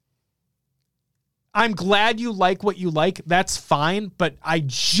 I'm glad you like what you like. That's fine. But I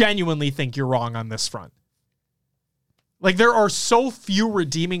genuinely think you're wrong on this front. Like, there are so few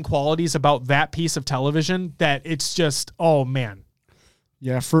redeeming qualities about that piece of television that it's just, oh, man.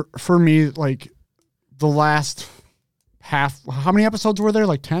 Yeah, for me, like, the last half, how many episodes were there?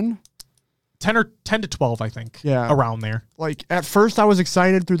 Like 10? 10 to 12, I think. Yeah. Around there. Like, at first I was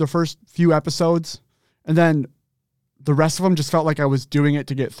excited through the first few episodes, and then the rest of them just felt like I was doing it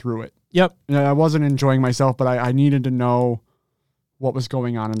to get through it. Yep. And I wasn't enjoying myself, but I needed to know what was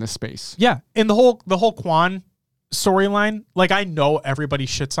going on in this space. Yeah. And the whole Quan storyline, like, I know everybody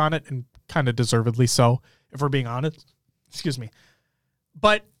shits on it, and kind of deservedly so, if we're being honest. Excuse me.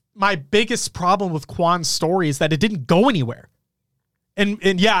 But my biggest problem with Quan's story is that it didn't go anywhere.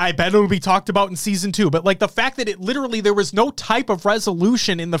 And yeah, I bet it'll be talked about in season 2. But like the fact that there was no type of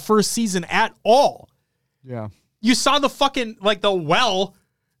resolution in the first season at all. Yeah. You saw the fucking, like the well,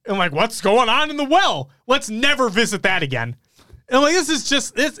 and like, what's going on in the well? Let's never visit that again. And like, this is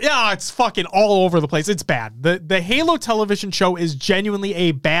just, it's fucking all over the place. It's bad. The Halo television show is genuinely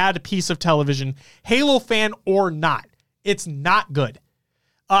a bad piece of television, Halo fan or not. It's not good.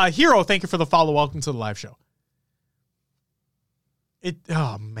 Hero, thank you for the follow. Welcome to the live show.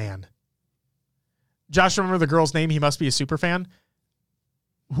 Oh man. Josh, remember the girl's name? He must be a super fan.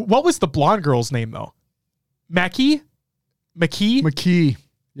 What was the blonde girl's name though? McKee?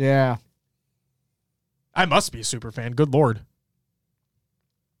 Yeah. I must be a super fan. Good Lord.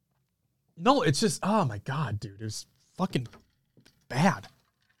 No, it's just, oh my God, dude. It's fucking bad.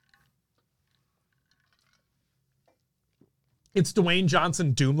 It's Dwayne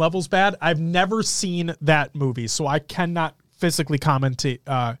Johnson Doom levels bad. I've never seen that movie, so I cannot physically commentate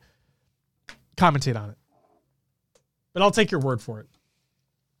on it. But I'll take your word for it.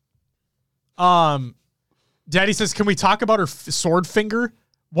 Daddy says, can we talk about her sword finger?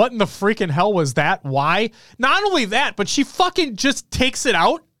 What in the freaking hell was that? Why? Not only that, but she fucking just takes it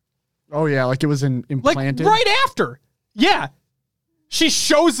out. Oh, yeah, like it was implanted? Like right after. Yeah. She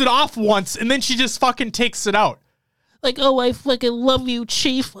shows it off once, and then she just fucking takes it out. Like, oh, I fucking love you,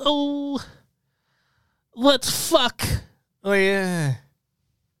 Chief. Oh, let's fuck. Oh, yeah.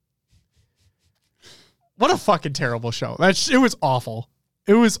 What a fucking terrible show. It was awful.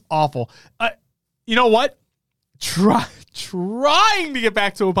 It was awful. You know what? Trying to get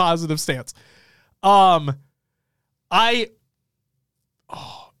back to a positive stance.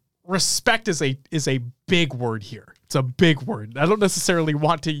 Respect is a big word here. It's a big word. I don't necessarily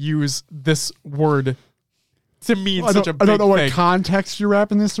want to use this word to mean such a big thing. I don't know what context you're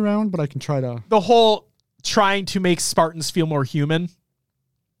wrapping this around, but I can try to. The whole trying to make Spartans feel more human.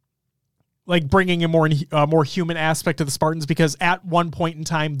 Like bringing a more human aspect to the Spartans, because at one point in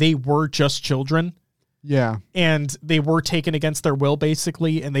time, they were just children. Yeah. And they were taken against their will,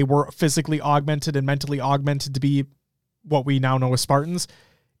 basically, and they were physically augmented and mentally augmented to be what we now know as Spartans.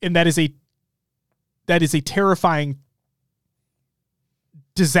 And that is a terrifying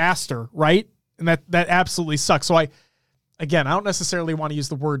disaster, right? And that absolutely sucks. So I don't necessarily want to use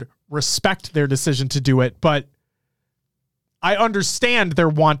the word respect their decision to do it, but I understand they're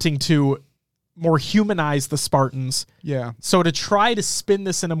wanting to more humanize the Spartans. Yeah. So to try to spin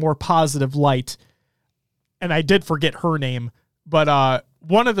this in a more positive light, and I did forget her name, but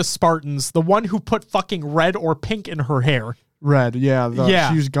one of the Spartans, the one who put fucking red or pink in her hair. Red, yeah.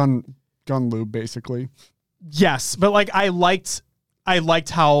 She used gun lube, basically. Yes, but like I liked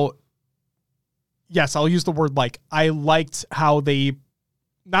how, yes, I'll use the word like, I liked how they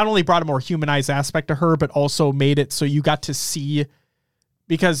not only brought a more humanized aspect to her, but also made it so you got to see,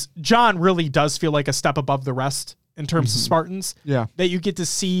 because John really does feel like a step above the rest in terms of Spartans. Yeah. That you get to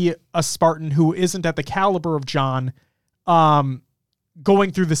see a Spartan who isn't at the caliber of John,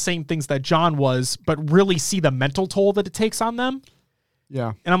 going through the same things that John was, but really see the mental toll that it takes on them.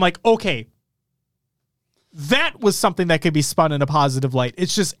 Yeah. And I'm like, okay, that was something that could be spun in a positive light.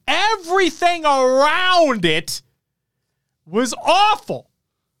 It's just everything around it was awful.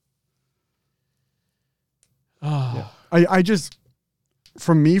 Oh. Yeah. I just,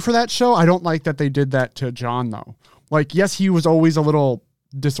 from me for that show, I don't like that they did that to John, though. Like, yes, he was always a little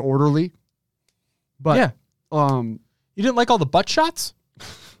disorderly, but yeah. You didn't like all the butt shots?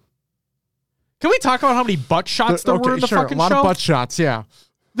 Can we talk about how many butt shots there were in the fucking show? A lot of butt shots, yeah.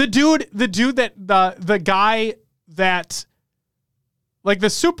 The dude that the guy that, like the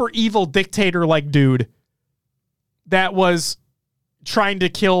super evil dictator like dude that was trying to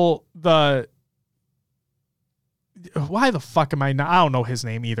kill the, why the fuck am I not? I don't know his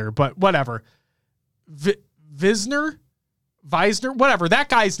name either, but whatever. Visner, whatever, that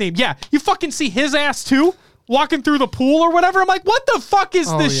guy's name. Yeah, you fucking see his ass too, walking through the pool or whatever. I'm like, what the fuck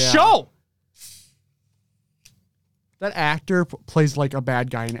is this show? That actor plays like a bad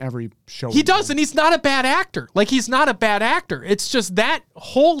guy in every show. He does, and he's not a bad actor. Like, he's not a bad actor. It's just that,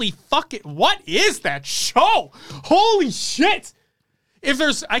 holy fucking, what is that show? Holy shit.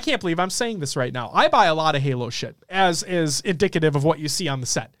 I can't believe I'm saying this right now. I buy a lot of Halo shit, as is indicative of what you see on the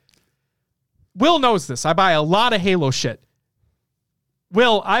set. Will knows this. I buy a lot of Halo shit.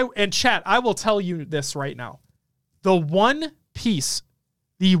 Will, and chat, I will tell you this right now. The one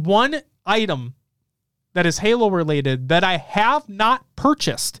item that is Halo related that I have not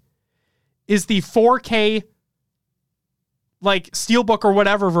purchased is the 4K like Steelbook or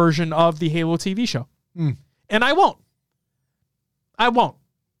whatever version of the Halo TV show. And I won't.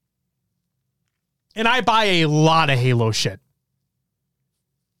 And I buy a lot of Halo shit.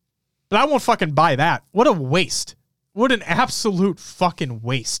 But I won't fucking buy that. What a waste. What an absolute fucking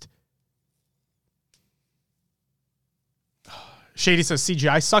waste. Shady says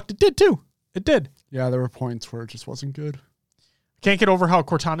CGI sucked. It did too. It did. Yeah, there were points where it just wasn't good. Can't get over how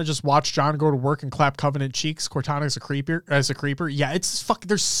Cortana just watched John go to work and clap Covenant cheeks. Cortana as a creeper. Yeah, it's fucking.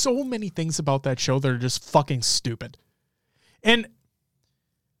 There's so many things about that show that are just fucking stupid. And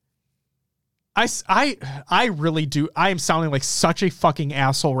I really do. I am sounding like such a fucking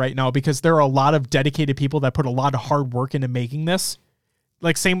asshole right now because there are a lot of dedicated people that put a lot of hard work into making this.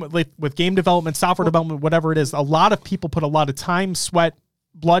 Like same with game development, software development, whatever it is. A lot of people put a lot of time, sweat,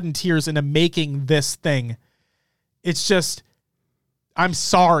 blood, and tears into making this thing. It's just, I'm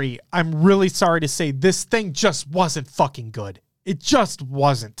sorry. I'm really sorry to say this thing just wasn't fucking good. It just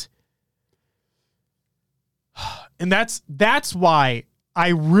wasn't. And that's why I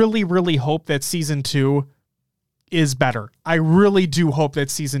really, really hope that season 2 is better. I really do hope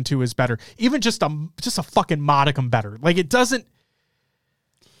that season 2 is better. Even just a fucking modicum better. Like it doesn't.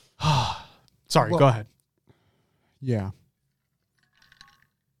 Sorry, go ahead. Yeah.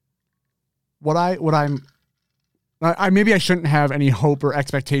 Maybe I shouldn't have any hope or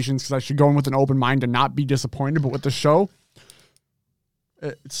expectations because I should go in with an open mind and not be disappointed. But with the show,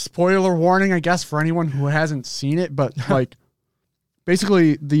 spoiler warning, I guess, for anyone who hasn't seen it. But like,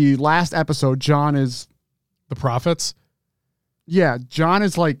 basically, the last episode, John is the prophets. Yeah, John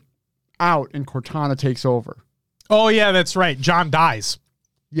is like out, and Cortana takes over. Oh yeah, that's right. John dies.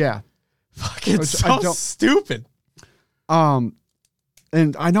 Yeah, fucking so stupid.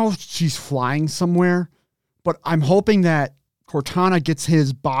 And I know she's flying somewhere. But I'm hoping that Cortana gets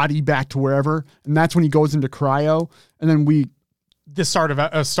his body back to wherever, and that's when he goes into cryo, and then the start of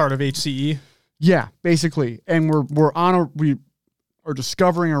HCE. Yeah, basically, and we are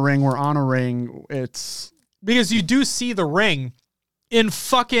discovering a ring. We're on a ring. It's because you do see the ring in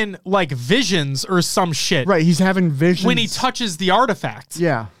fucking like visions or some shit. Right, he's having visions when he touches the artifact.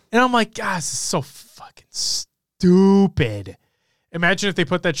 Yeah, and I'm like, God, this is so fucking stupid. Imagine if they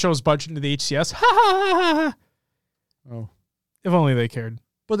put that show's budget into the HCS. Ha ha ha ha. Oh. If only they cared.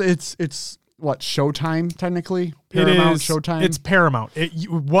 But it's what, Showtime, technically? Paramount, Showtime? It's Paramount. It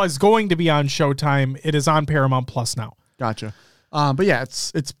was going to be on Showtime. It is on Paramount Plus now. Gotcha. But yeah,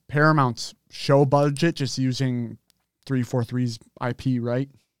 it's Paramount's show budget, just using 343's IP, right?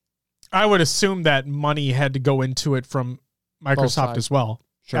 I would assume that money had to go into it from Microsoft as well.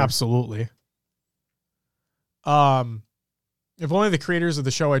 Sure. Absolutely. If only the creators of the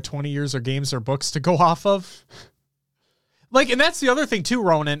show had 20 years or games or books to go off of. Like, and that's the other thing too,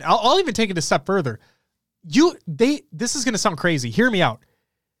 Ronan. I'll even take it a step further. This is going to sound crazy. Hear me out.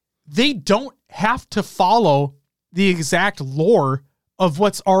 They don't have to follow the exact lore of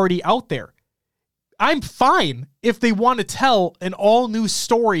what's already out there. I'm fine if they want to tell an all new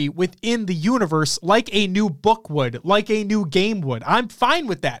story within the universe, like a new book would, like a new game would. I'm fine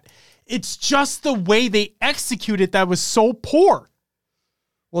with that. It's just the way they execute it that was so poor.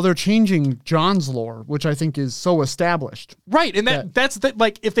 Well, they're changing John's lore, which I think is so established. Right, and that's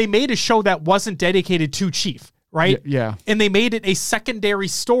like if they made a show that wasn't dedicated to Chief, right? Yeah. And they made it a secondary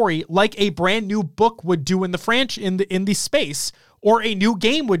story like a brand new book would do in the in the space, or a new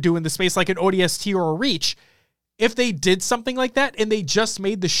game would do in the space like an ODST or a Reach. If they did something like that and they just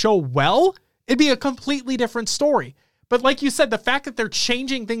made the show well, it'd be a completely different story. But like you said, the fact that they're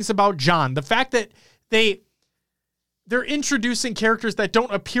changing things about John, the fact that they're introducing characters that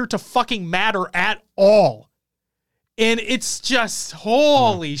don't appear to fucking matter at all. And it's just,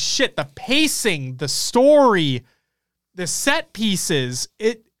 holy shit, the pacing, the story, the set pieces,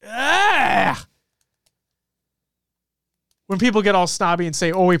 When people get all snobby and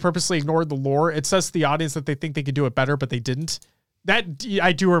say, oh, we purposely ignored the lore, it says to the audience that they think they could do it better, but they didn't. That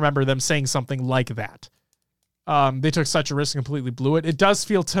I do remember them saying something like that. They took such a risk and completely blew it. It does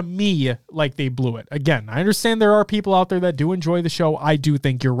feel to me like they blew it. Again, I understand there are people out there that do enjoy the show. I do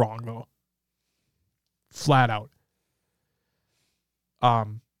think you're wrong, though. Flat out.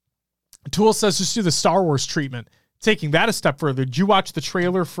 Tool says just do the Star Wars treatment. Taking that a step further, did you watch the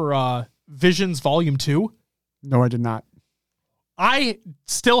trailer for Visions Volume 2? No, I did not. I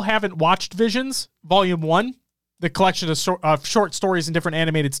still haven't watched Visions Volume 1, the collection of short stories in different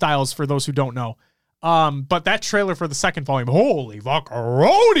animated styles for those who don't know. But that trailer for the second volume, holy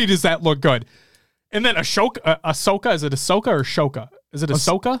fuckaroni, does that look good. And then Ahsoka, is it Ahsoka or Shoka? Is it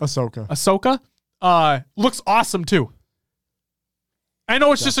Ahsoka? Ahsoka looks awesome too. I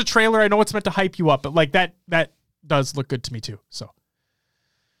know it's just a trailer. I know it's meant to hype you up, but like that does look good to me too. So,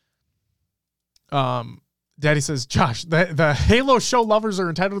 Daddy says, Josh, the Halo show lovers are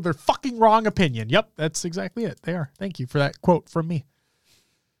entitled to their fucking wrong opinion. Yep, that's exactly it. They are. Thank you for that quote from me.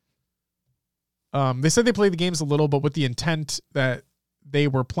 They said they played the games a little, but with the intent that they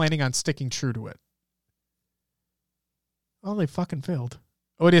were planning on sticking true to it. Oh, they fucking failed.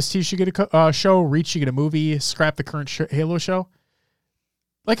 ODST should get a show. Reach should get a movie. Scrap the current Halo show.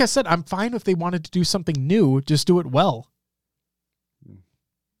 Like I said, I'm fine if they wanted to do something new. Just do it well.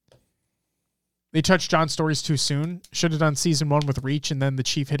 They touched John's stories too soon. Should have done season 1 with Reach and then the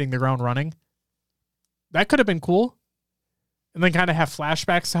Chief hitting the ground running. That could have been cool. And then kind of have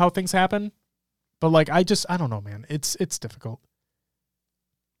flashbacks to how things happen. But like, I don't know, man. It's difficult.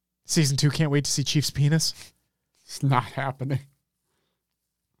 Season 2, can't wait to see Chief's penis. It's not happening.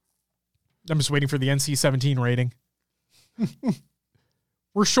 I'm just waiting for the NC-17 rating.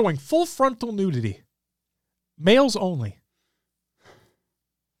 We're showing full frontal nudity. Males only.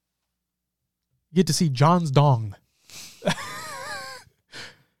 You get to see John's dong.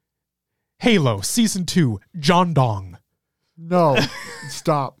 Halo, Season 2, John Dong. No,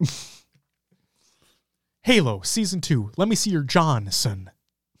 stop. Halo, Season 2, let me see your Johnson.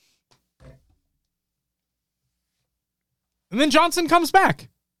 And then Johnson comes back.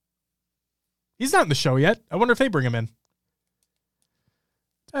 He's not in the show yet. I wonder if they bring him in.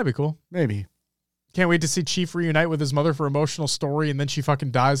 That'd be cool. Maybe. Can't wait to see Chief reunite with his mother for emotional story, and then she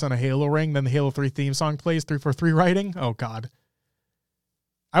fucking dies on a Halo ring. Then the Halo 3 theme song plays, 343 writing. Oh, God.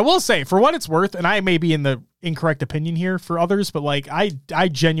 I will say, for what it's worth, and I may be in the incorrect opinion here for others, but like I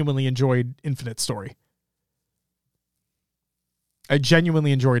genuinely enjoyed Infinite Story. I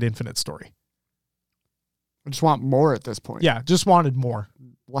genuinely enjoyed Infinite Story. I just want more at this point. Yeah, just wanted more.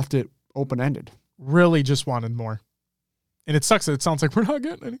 Left it open-ended. Really just wanted more. And it sucks that it sounds like we're not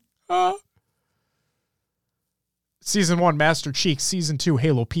getting any. Season 1, Master Cheek. Season 2,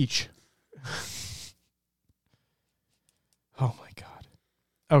 Halo Peach. Oh, my God.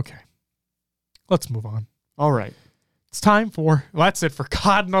 Okay. Let's move on. All right. It's time for, well, that's it for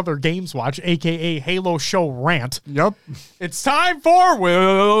God and Other Games Watch, a.k.a. Halo Show Rant. Yep. It's time for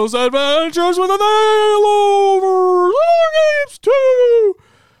Will's Adventures with an Halo Games 2.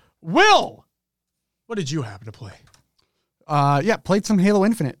 Will, what did you happen to play? Yeah, played some Halo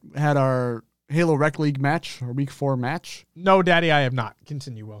Infinite. Had our Halo Rec League match, our Week 4 match. No, Daddy, I have not.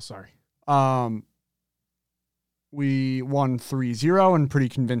 Continue, Will. Sorry. We won 3-0 in pretty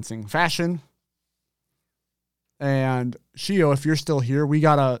convincing fashion. And Shio, if you're still here, we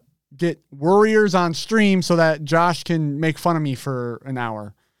got to get Warriors on stream so that Josh can make fun of me for an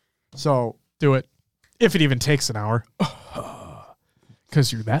hour. So do it. If it even takes an hour.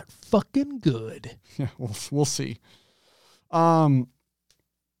 Because you're that fucking good. Yeah, we'll see. And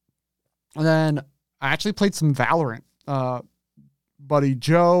then I actually played some Valorant. Buddy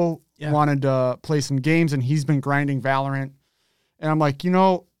Joe wanted to play some games, and he's been grinding Valorant. And I'm like,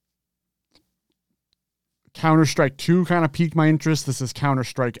 Counter-Strike 2 kind of piqued my interest. This is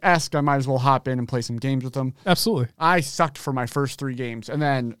Counter-Strike-esque. I might as well hop in and play some games with them. Absolutely. I sucked for my first 3 games. And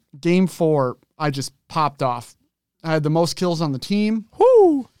then game 4, I just popped off. I had the most kills on the team.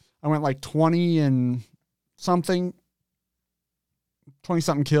 Whoo! I went like 20 and something.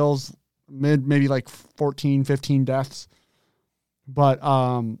 20-something kills. Maybe like 14, 15 deaths. But,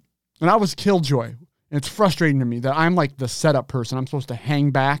 and I was Killjoy. And it's frustrating to me that I'm like the setup person. I'm supposed to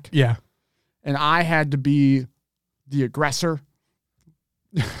hang back. Yeah. And I had to be the aggressor.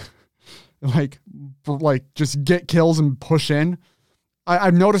 like just get kills and push in.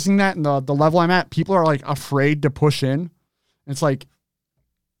 I'm noticing that in the level I'm at, people are like afraid to push in. It's like,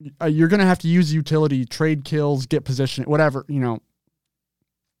 you're going to have to use utility, trade kills, get position, whatever,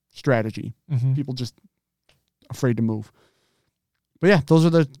 strategy. Mm-hmm. People just afraid to move. But yeah, those are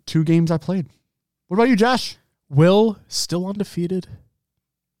the 2 games I played. What about you, Josh? Will, still undefeated.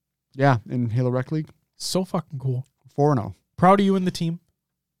 Yeah, in Halo Rec League. So fucking cool. 4-0. Proud of you and the team.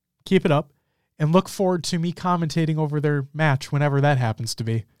 Keep it up. And look forward to me commentating over their match whenever that happens to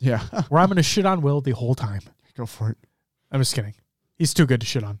be. Yeah. Where I'm going to shit on Will the whole time. Go for it. I'm just kidding. He's too good to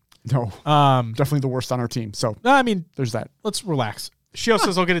shit on. No. Definitely the worst on our team. So, I mean, there's that. Let's relax. Shio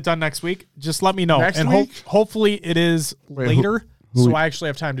says I'll get it done next week. Just let me know. Next and week? Hopefully it is later, so I actually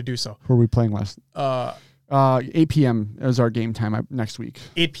have time to do so. Who are we playing last? 8 p.m. is our game time next week.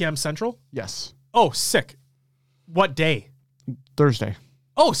 8 p.m. Central? Yes. Oh, sick. What day? Thursday.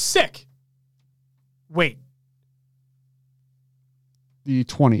 Oh, sick. Wait. The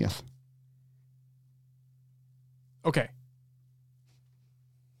 20th. Okay.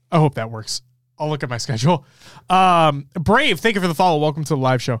 I hope that works. I'll look at my schedule. Brave, thank you for the follow. Welcome to the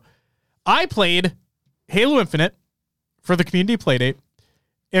live show. I played Halo Infinite for the community playdate,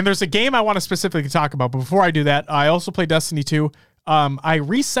 and there's a game I want to specifically talk about. But before I do that, I also played Destiny 2. I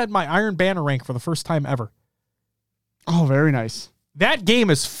reset my Iron Banner rank for the first time ever. Oh, very nice. That game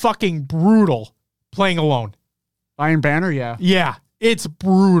is fucking brutal. playing alone. Iron Banner, yeah. Yeah, it's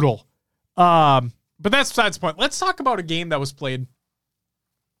brutal. But that's besides the point. Let's talk about a game that was played.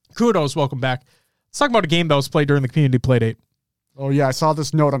 Kudos, welcome back. Let's talk about a game that was played during the community playdate. Oh, yeah, I saw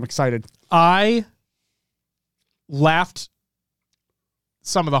this note. I'm excited. I laughed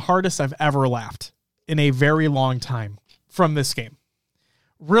some of the hardest I've ever laughed in a very long time from this game.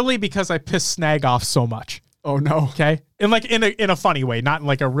 Really, because I pissed Snag off so much. Oh, no. Okay? In a funny way, not in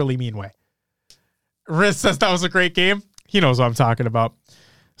like a really mean way. Riz says that was a great game. He knows what I'm talking about.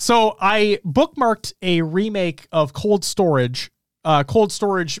 So I bookmarked a remake of Cold Storage. Cold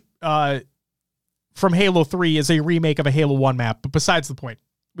Storage from Halo 3 is a remake of a Halo 1 map, but besides the point.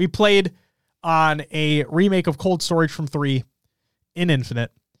 We played on a remake of Cold Storage from 3 in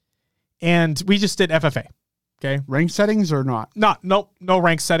Infinite, and we just did FFA. Okay? Rank settings or not? No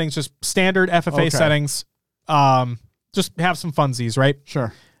rank settings, just standard FFA settings. Just have some funsies, right?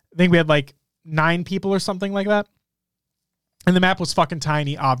 Sure. I think we had like 9 people or something like that. And the map was fucking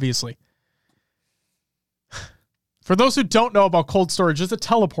tiny, obviously. For those who don't know about Cold Storage, there's a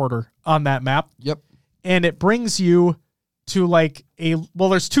teleporter on that map. Yep. And it brings you to like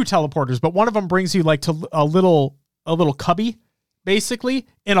there's 2 teleporters, but one of them brings you like to a little cubby, basically,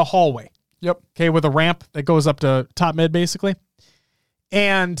 in a hallway. Yep. Okay, with a ramp that goes up to top mid, basically.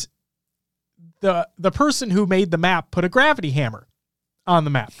 And the person who made the map put a gravity hammer on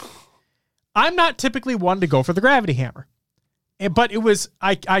the map. I'm not typically one to go for the gravity hammer. But it was,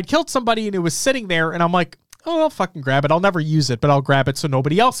 I killed somebody and it was sitting there and I'm like, oh, I'll fucking grab it. I'll never use it, but I'll grab it so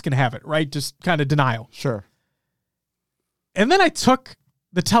nobody else can have it, right? Just kind of denial. Sure. And then I took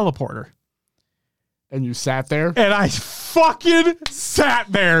the teleporter. And you sat there? And I fucking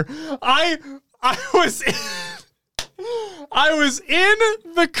sat there. I was in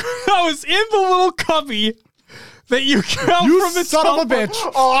the little cubby that you come from the son of a bitch.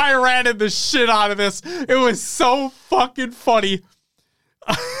 Oh, I ran in the shit out of this. It was so fucking funny.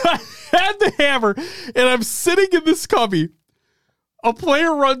 I had the hammer and I'm sitting in this cubby. A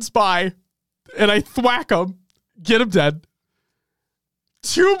player runs by and I thwack him, get him dead.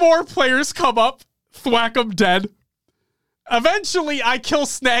 2 more players come up, thwack him dead. Eventually I kill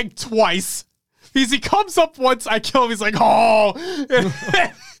Snag twice. Because he comes up once, I kill him, he's like, oh.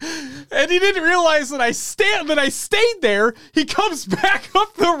 And he didn't realize that I stayed there. He comes back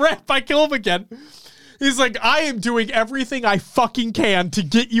up the ramp, I kill him again. He's like, I am doing everything I fucking can to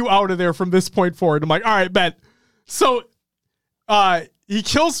get you out of there from this point forward. I'm like, all right, bet. So he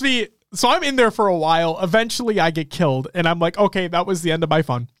kills me. So I'm in there for a while. Eventually I get killed. And I'm like, okay, that was the end of my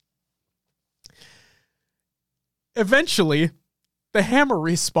fun. Eventually, the hammer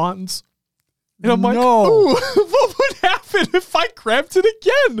respawns. And I'm like, ooh, what would happen if I grabbed it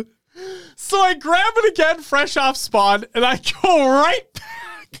again? So I grab it again, fresh off spawn, and I go right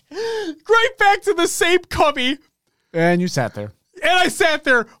back to the same cubby. And you sat there. And I sat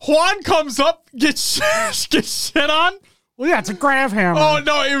there. Juan comes up, gets shit on. Well, yeah, it's a grav hammer. Oh,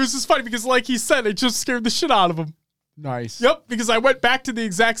 no, it was just funny because like he said, it just scared the shit out of him. Nice. Yep, because I went back to the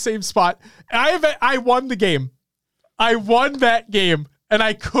exact same spot. And I won the game. I won that game, and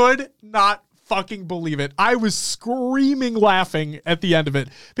I could not fucking believe it. I was screaming laughing at the end of it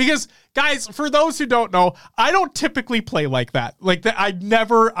because, guys, for those who don't know, I don't typically play like that. Like that,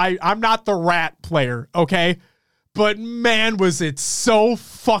 I'm not the rat player, okay? But man, was it so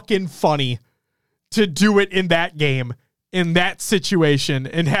fucking funny to do it in that game, in that situation,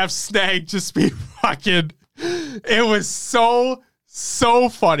 and have Snag just be fucking. It was so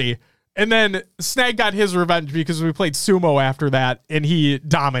funny. And then Snag got his revenge because we played sumo after that, and he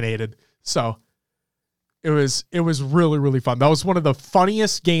dominated. So it was really, really fun. That was one of the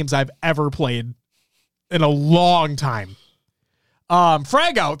funniest games I've ever played in a long time.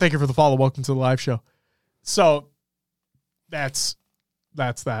 Frag out, thank you for the follow. Welcome to the live show. So that's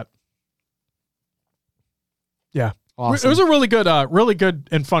that. Yeah. Awesome. It was a really good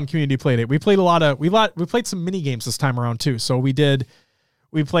and fun community play date. We played we played some mini games this time around too. So we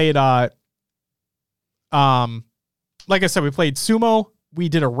played like I said, we played sumo. We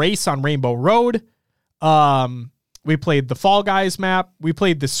did a race on Rainbow Road. We played the Fall Guys map. We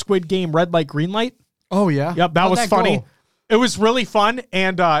played the Squid Game Red Light, Green Light. Oh, yeah. Yep, that was funny. Go? It was really fun,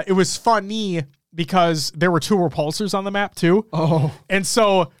 and it was funny because there were 2 repulsors on the map too. Oh. And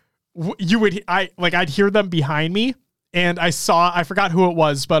so I'd hear them behind me, and I forgot who it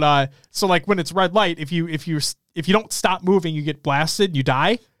was, but so like when it's red light, if you don't stop moving, you get blasted, you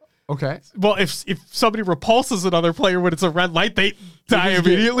die. Okay. Well, if somebody repulses another player when it's a red light, they die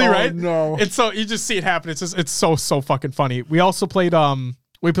immediately, right? No. And so you just see it happen. It's so fucking funny. We also played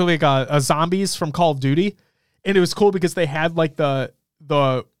like a zombies from Call of Duty, and it was cool because they had like the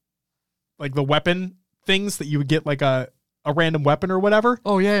like the weapon things that you would get like a random weapon or whatever.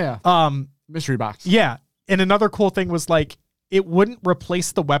 Oh yeah. Mystery box. Yeah. And another cool thing was like, it wouldn't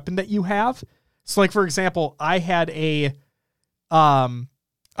replace the weapon that you have. So like, for example, I had a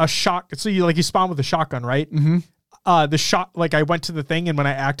shot. So you spawn with a shotgun, right? Mm-hmm. The shot, like I went to the thing and when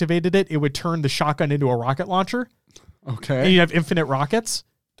I activated it, it would turn the shotgun into a rocket launcher. Okay. And you have infinite rockets.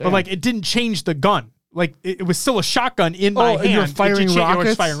 Damn. But like, it didn't change the gun. Like it was still a shotgun in my hand. You're firing rockets? It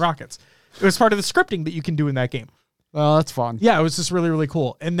was firing rockets. It was part of the scripting that you can do in that game. Oh, that's fun. Yeah, it was just really, really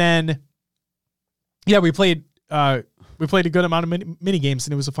cool. And then, yeah, we played a good amount of mini games,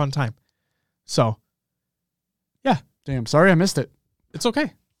 and it was a fun time. So, yeah, Damn. Sorry I missed it. it's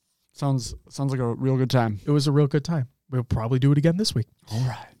okay. Sounds like a real good time. It was a real good time. We'll probably do it again this week. All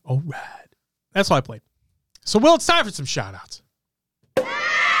right. All right. That's all I played. So, Will, it's time for some shout-outs.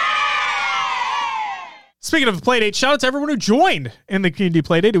 Speaking of the Playdate, shout out to everyone who joined in the community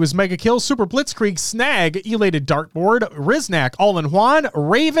Playdate. It was Mega Kill, Super Blitzkrieg, Snag, Elated Dartboard, Riznak, All in Juan,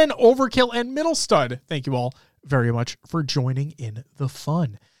 Raven, Overkill, and Middle Stud. Thank you all very much for joining in the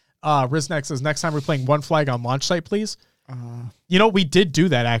fun. Riznak says, next time we're playing One Flag on launch site, please. We did do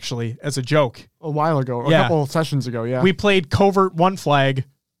that actually as a joke. A while ago, a Yeah. couple of sessions ago, yeah. We played Covert One Flag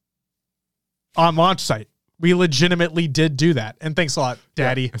on launch site. We legitimately did do that. And thanks a lot,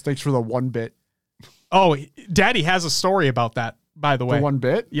 Daddy. Yeah, thanks for the 1 bit. Oh, Daddy has a story about that, by the way. The 1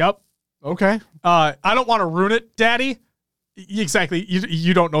 bit? Yep. Okay. I don't want to ruin it, Daddy. Exactly.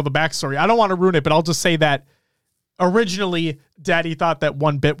 You don't know the backstory. I don't want to ruin it, but I'll just say that originally Daddy thought that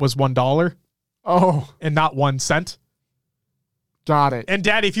 1 bit was $1 Oh, and not 1 cent. got it. And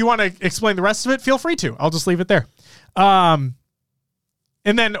Daddy, if you want to explain the rest of it, feel free to. I'll just leave it there. And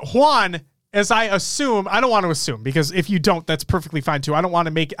then Juan, as I assume, I don't want to assume, because if you don't, that's perfectly fine too. I don't want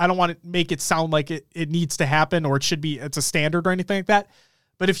to make it sound like it needs to happen or it's a standard or anything like that.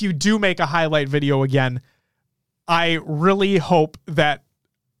 But if you do make a highlight video again, I really hope that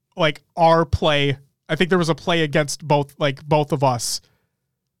like our play, I think there was a play against both of us.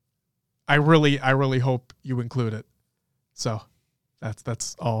 I really hope you include it. So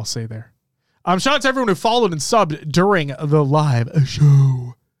that's all I'll say there. Shout out to everyone who followed and subbed during the live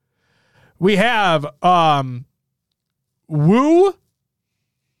show. We have Woo.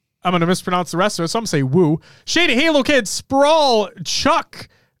 I'm going to mispronounce the rest of it, so I'm going to say Woo. Shady Halo Kid, Sprawl, Chuck,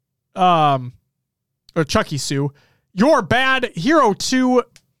 or Chucky Sue. Your Bad, Hero 2,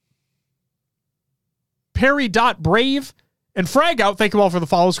 Perry.Brave, and Frag Out. Thank you all for the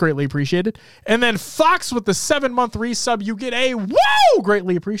follows. Greatly appreciated. And then Fox with the 7-month resub. You get a woo!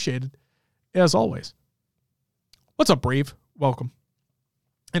 Greatly appreciated, as always. What's up, Brave? Welcome.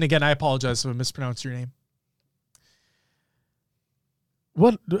 And again, I apologize if I mispronounced your name.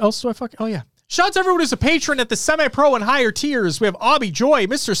 What else do I Oh, yeah. Shout out to everyone who's a patron at the semi-pro and higher tiers. We have Obby Joy,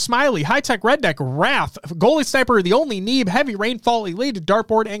 Mr. Smiley, High Tech Redneck, Wrath, Goalie Sniper, The Only Neeb, Heavy Rainfall, Elated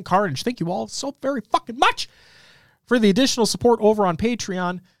Dartboard, and Carnage. Thank you all so very fucking much for the additional support over on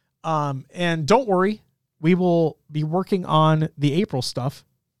Patreon. And don't worry, we will be working on the April stuff.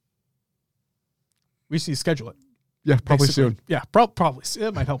 We just need to schedule it. Yeah, probably Basically. soon. Yeah, probably.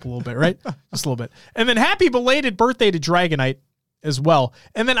 It might help a little bit, right? Just a little bit. And then happy belated birthday to Dragonite as well.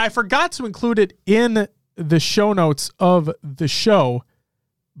 And then I forgot to include it in the show notes of the show,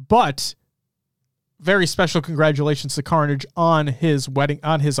 but very special congratulations to Carnage on his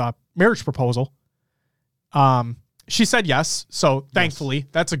marriage proposal. She said yes, so thankfully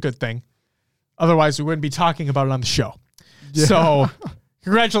that's a good thing. Otherwise, we wouldn't be talking about it on the show. Yeah. So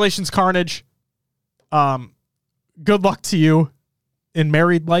congratulations, Carnage. Good luck to you in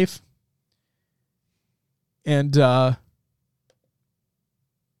married life. And,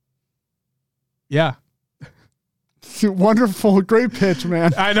 yeah. Wonderful. Great pitch,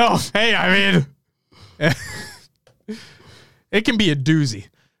 man. I know. Hey, I mean, it can be a doozy.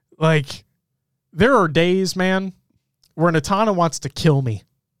 Like, there are days, man, where Natana wants to kill me.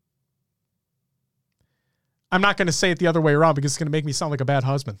 I'm not going to say it the other way around because it's going to make me sound like a bad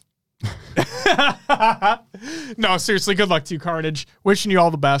husband. No, seriously, good luck to you, Carnage. Wishing you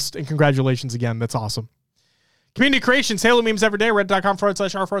all the best, and congratulations again. That's awesome. Community creations, Halo memes every day,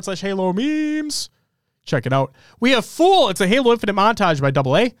 reddit.com/r/Halo memes. Check it out. We have Fool. It's a Halo Infinite montage by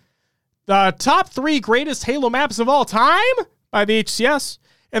AA. The top 3 greatest Halo maps of all time by the HCS,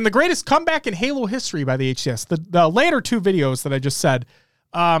 and the greatest comeback in Halo history by the HCS. The later 2 videos that I just said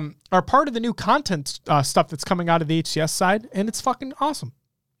are part of the new content stuff that's coming out of the HCS side, and it's fucking awesome.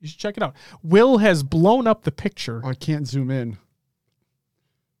 You should check it out. Will has blown up the picture. I can't zoom in.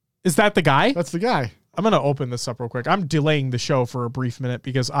 Is that the guy? That's the guy. I'm going to open this up real quick. I'm delaying the show for a brief minute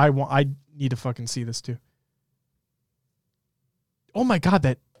because I need to fucking see this too. Oh my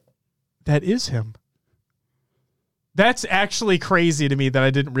God, That is him. That's actually crazy to me that I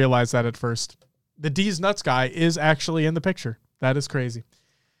didn't realize that at first. The D's Nuts guy is actually in the picture. That is crazy.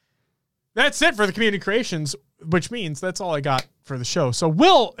 That's it for the community creations, which means that's all I got for the show. So,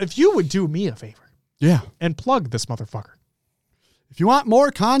 Will, if you would do me a favor. Yeah. And plug this motherfucker. If you want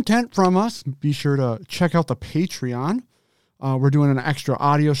more content from us, be sure to check out the Patreon. We're doing an extra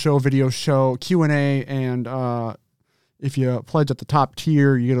audio show, video show, Q&A, and if you pledge at the top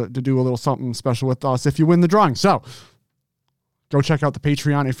tier, you get to do a little something special with us if you win the drawing. So go check out the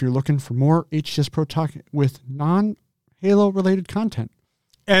Patreon if you're looking for more HCS Pro Talk with non-Halo related content.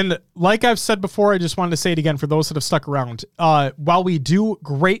 And like I've said before, I just wanted to say it again for those that have stuck around. While we do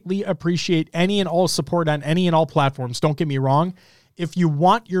greatly appreciate any and all support on any and all platforms, don't get me wrong. If you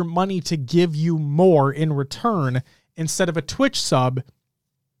want your money to give you more in return instead of a Twitch sub,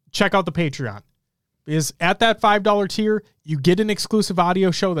 check out the Patreon. Because at that $5 tier, you get an exclusive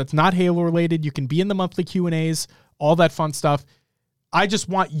audio show that's not Halo related. You can be in the monthly Q&As, all that fun stuff. I just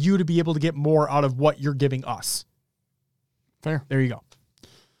want you to be able to get more out of what you're giving us. Fair. There you go.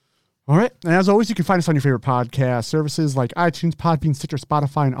 All right. And as always, you can find us on your favorite podcast services like iTunes, Podbean, Stitcher,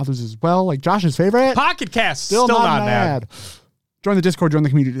 Spotify, and others as well. Like Josh's favorite. Pocket Cast. Still not mad. Join the Discord, join the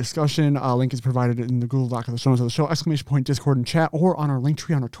community discussion. Link is provided in the Google Doc of the show notes of the show, ! Discord and chat, or on our link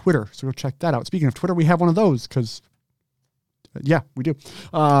tree on our Twitter. So go check that out. Speaking of Twitter, we have one of those because, yeah, we do.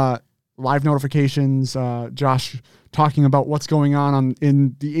 Live notifications, Josh talking about what's going on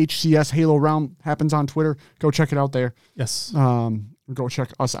in the HCS Halo realm happens on Twitter. Go check it out there. Yes. Go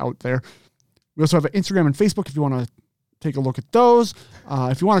check us out there. We also have an Instagram and Facebook if you want to take a look at those.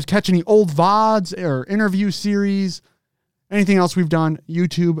 If you want to catch any old VODs or interview series, anything else we've done,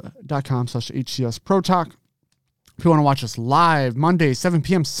 youtube.com/HCS Pro Talk. If you want to watch us live, Monday, 7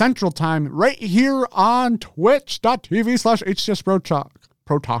 p.m. Central Time, right here on twitch.tv/HCS Pro Talk.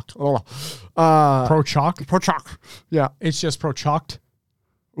 Pro Talk. Pro Chalk? Pro Talk. Yeah. HCS Pro Chalked.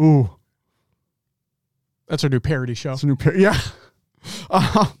 Ooh. That's our new parody show. It's a new yeah.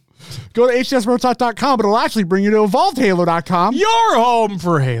 Go to hcsprotalk.com, but it'll actually bring you to evolvedhalo.com. Your home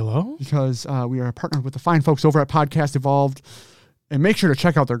for Halo. Because we are partnered with the fine folks over at Podcast Evolved. And make sure to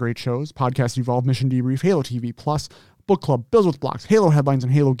check out their great shows. Podcast Evolved, Mission Debrief, Halo TV Plus, Book Club, Bills with Blocks, Halo Headlines,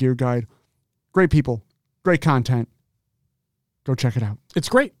 and Halo Gear Guide. Great people. Great content. Go check it out. It's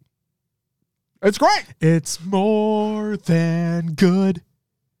great. It's great. It's more than good.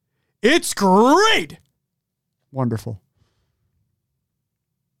 It's great. Wonderful.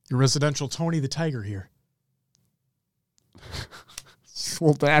 Your residential Tony the Tiger here.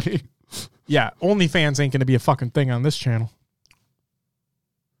 Swole daddy. Yeah, OnlyFans ain't going to be a fucking thing on this channel.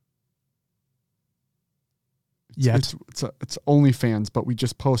 Yet. It's OnlyFans, but we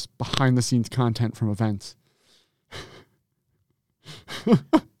just post behind the scenes content from events.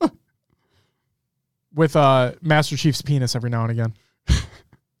 With Master Chief's penis every now and again.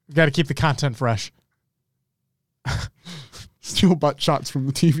 We got to keep the content fresh. Steal butt shots from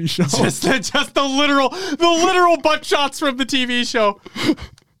the TV show. Just the literal butt shots from the TV show.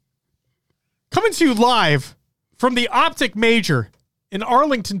 Coming to you live from the Optic Major in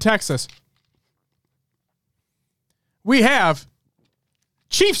Arlington, Texas. We have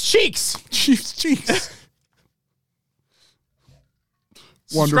Chief's Cheeks. Chief's Cheeks.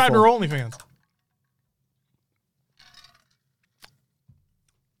 Subscribe to our Wonderful. OnlyFans.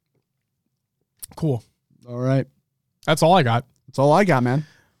 Cool. All right. That's all I got. That's all I got, man.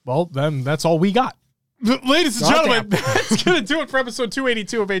 Well, then that's all we got. Ladies and Goddamn. gentlemen, that's going to do it for episode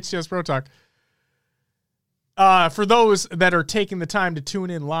 282 of HCS Pro Talk. For those that are taking the time to tune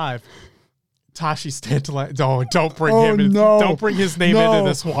in live, Tashi Stantala. Oh, don't bring him in. No. Don't bring his name No. into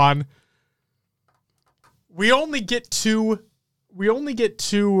this one. We only get two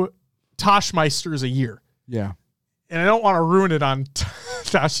Toshmeisters a year. Yeah. And I don't want to ruin it on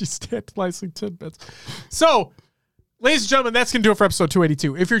Tashi's tantalizing tidbits. So, ladies and gentlemen, that's going to do it for episode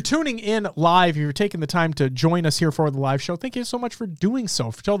 282. If you're tuning in live, if you're taking the time to join us here for the live show, thank you so much for doing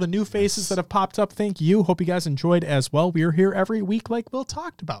so. For all the new faces that have popped up, thank you. Hope you guys enjoyed as well. We are here every week like Will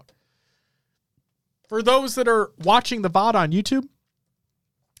talked about. For those that are watching the VOD on YouTube,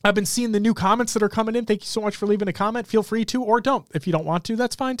 I've been seeing the new comments that are coming in. Thank you so much for leaving a comment. Feel free to, or don't. If you don't want to,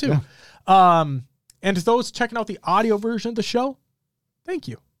 that's fine too. Yeah. And to those checking out the audio version of the show, thank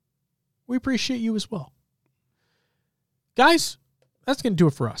you. We appreciate you as well. Guys, that's going to do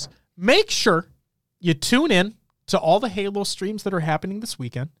it for us. Make sure you tune in to all the Halo streams that are happening this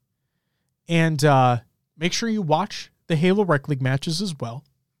weekend. And make sure you watch the Halo Rec League matches as well,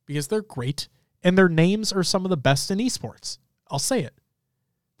 because they're great. And their names are some of the best in esports. I'll say it.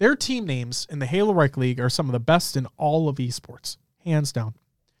 Their team names in the Halo Rec League are some of the best in all of esports. Hands down.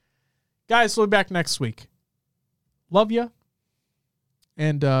 Guys, we'll be back next week. Love you.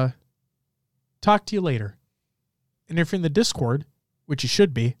 And talk to you later. And if you're in the Discord, which you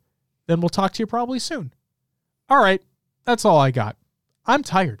should be, then we'll talk to you probably soon. All right. That's all I got. I'm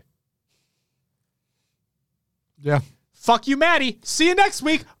tired. Yeah. Fuck you, Maddie. See you next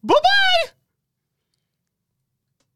week. Bye-bye.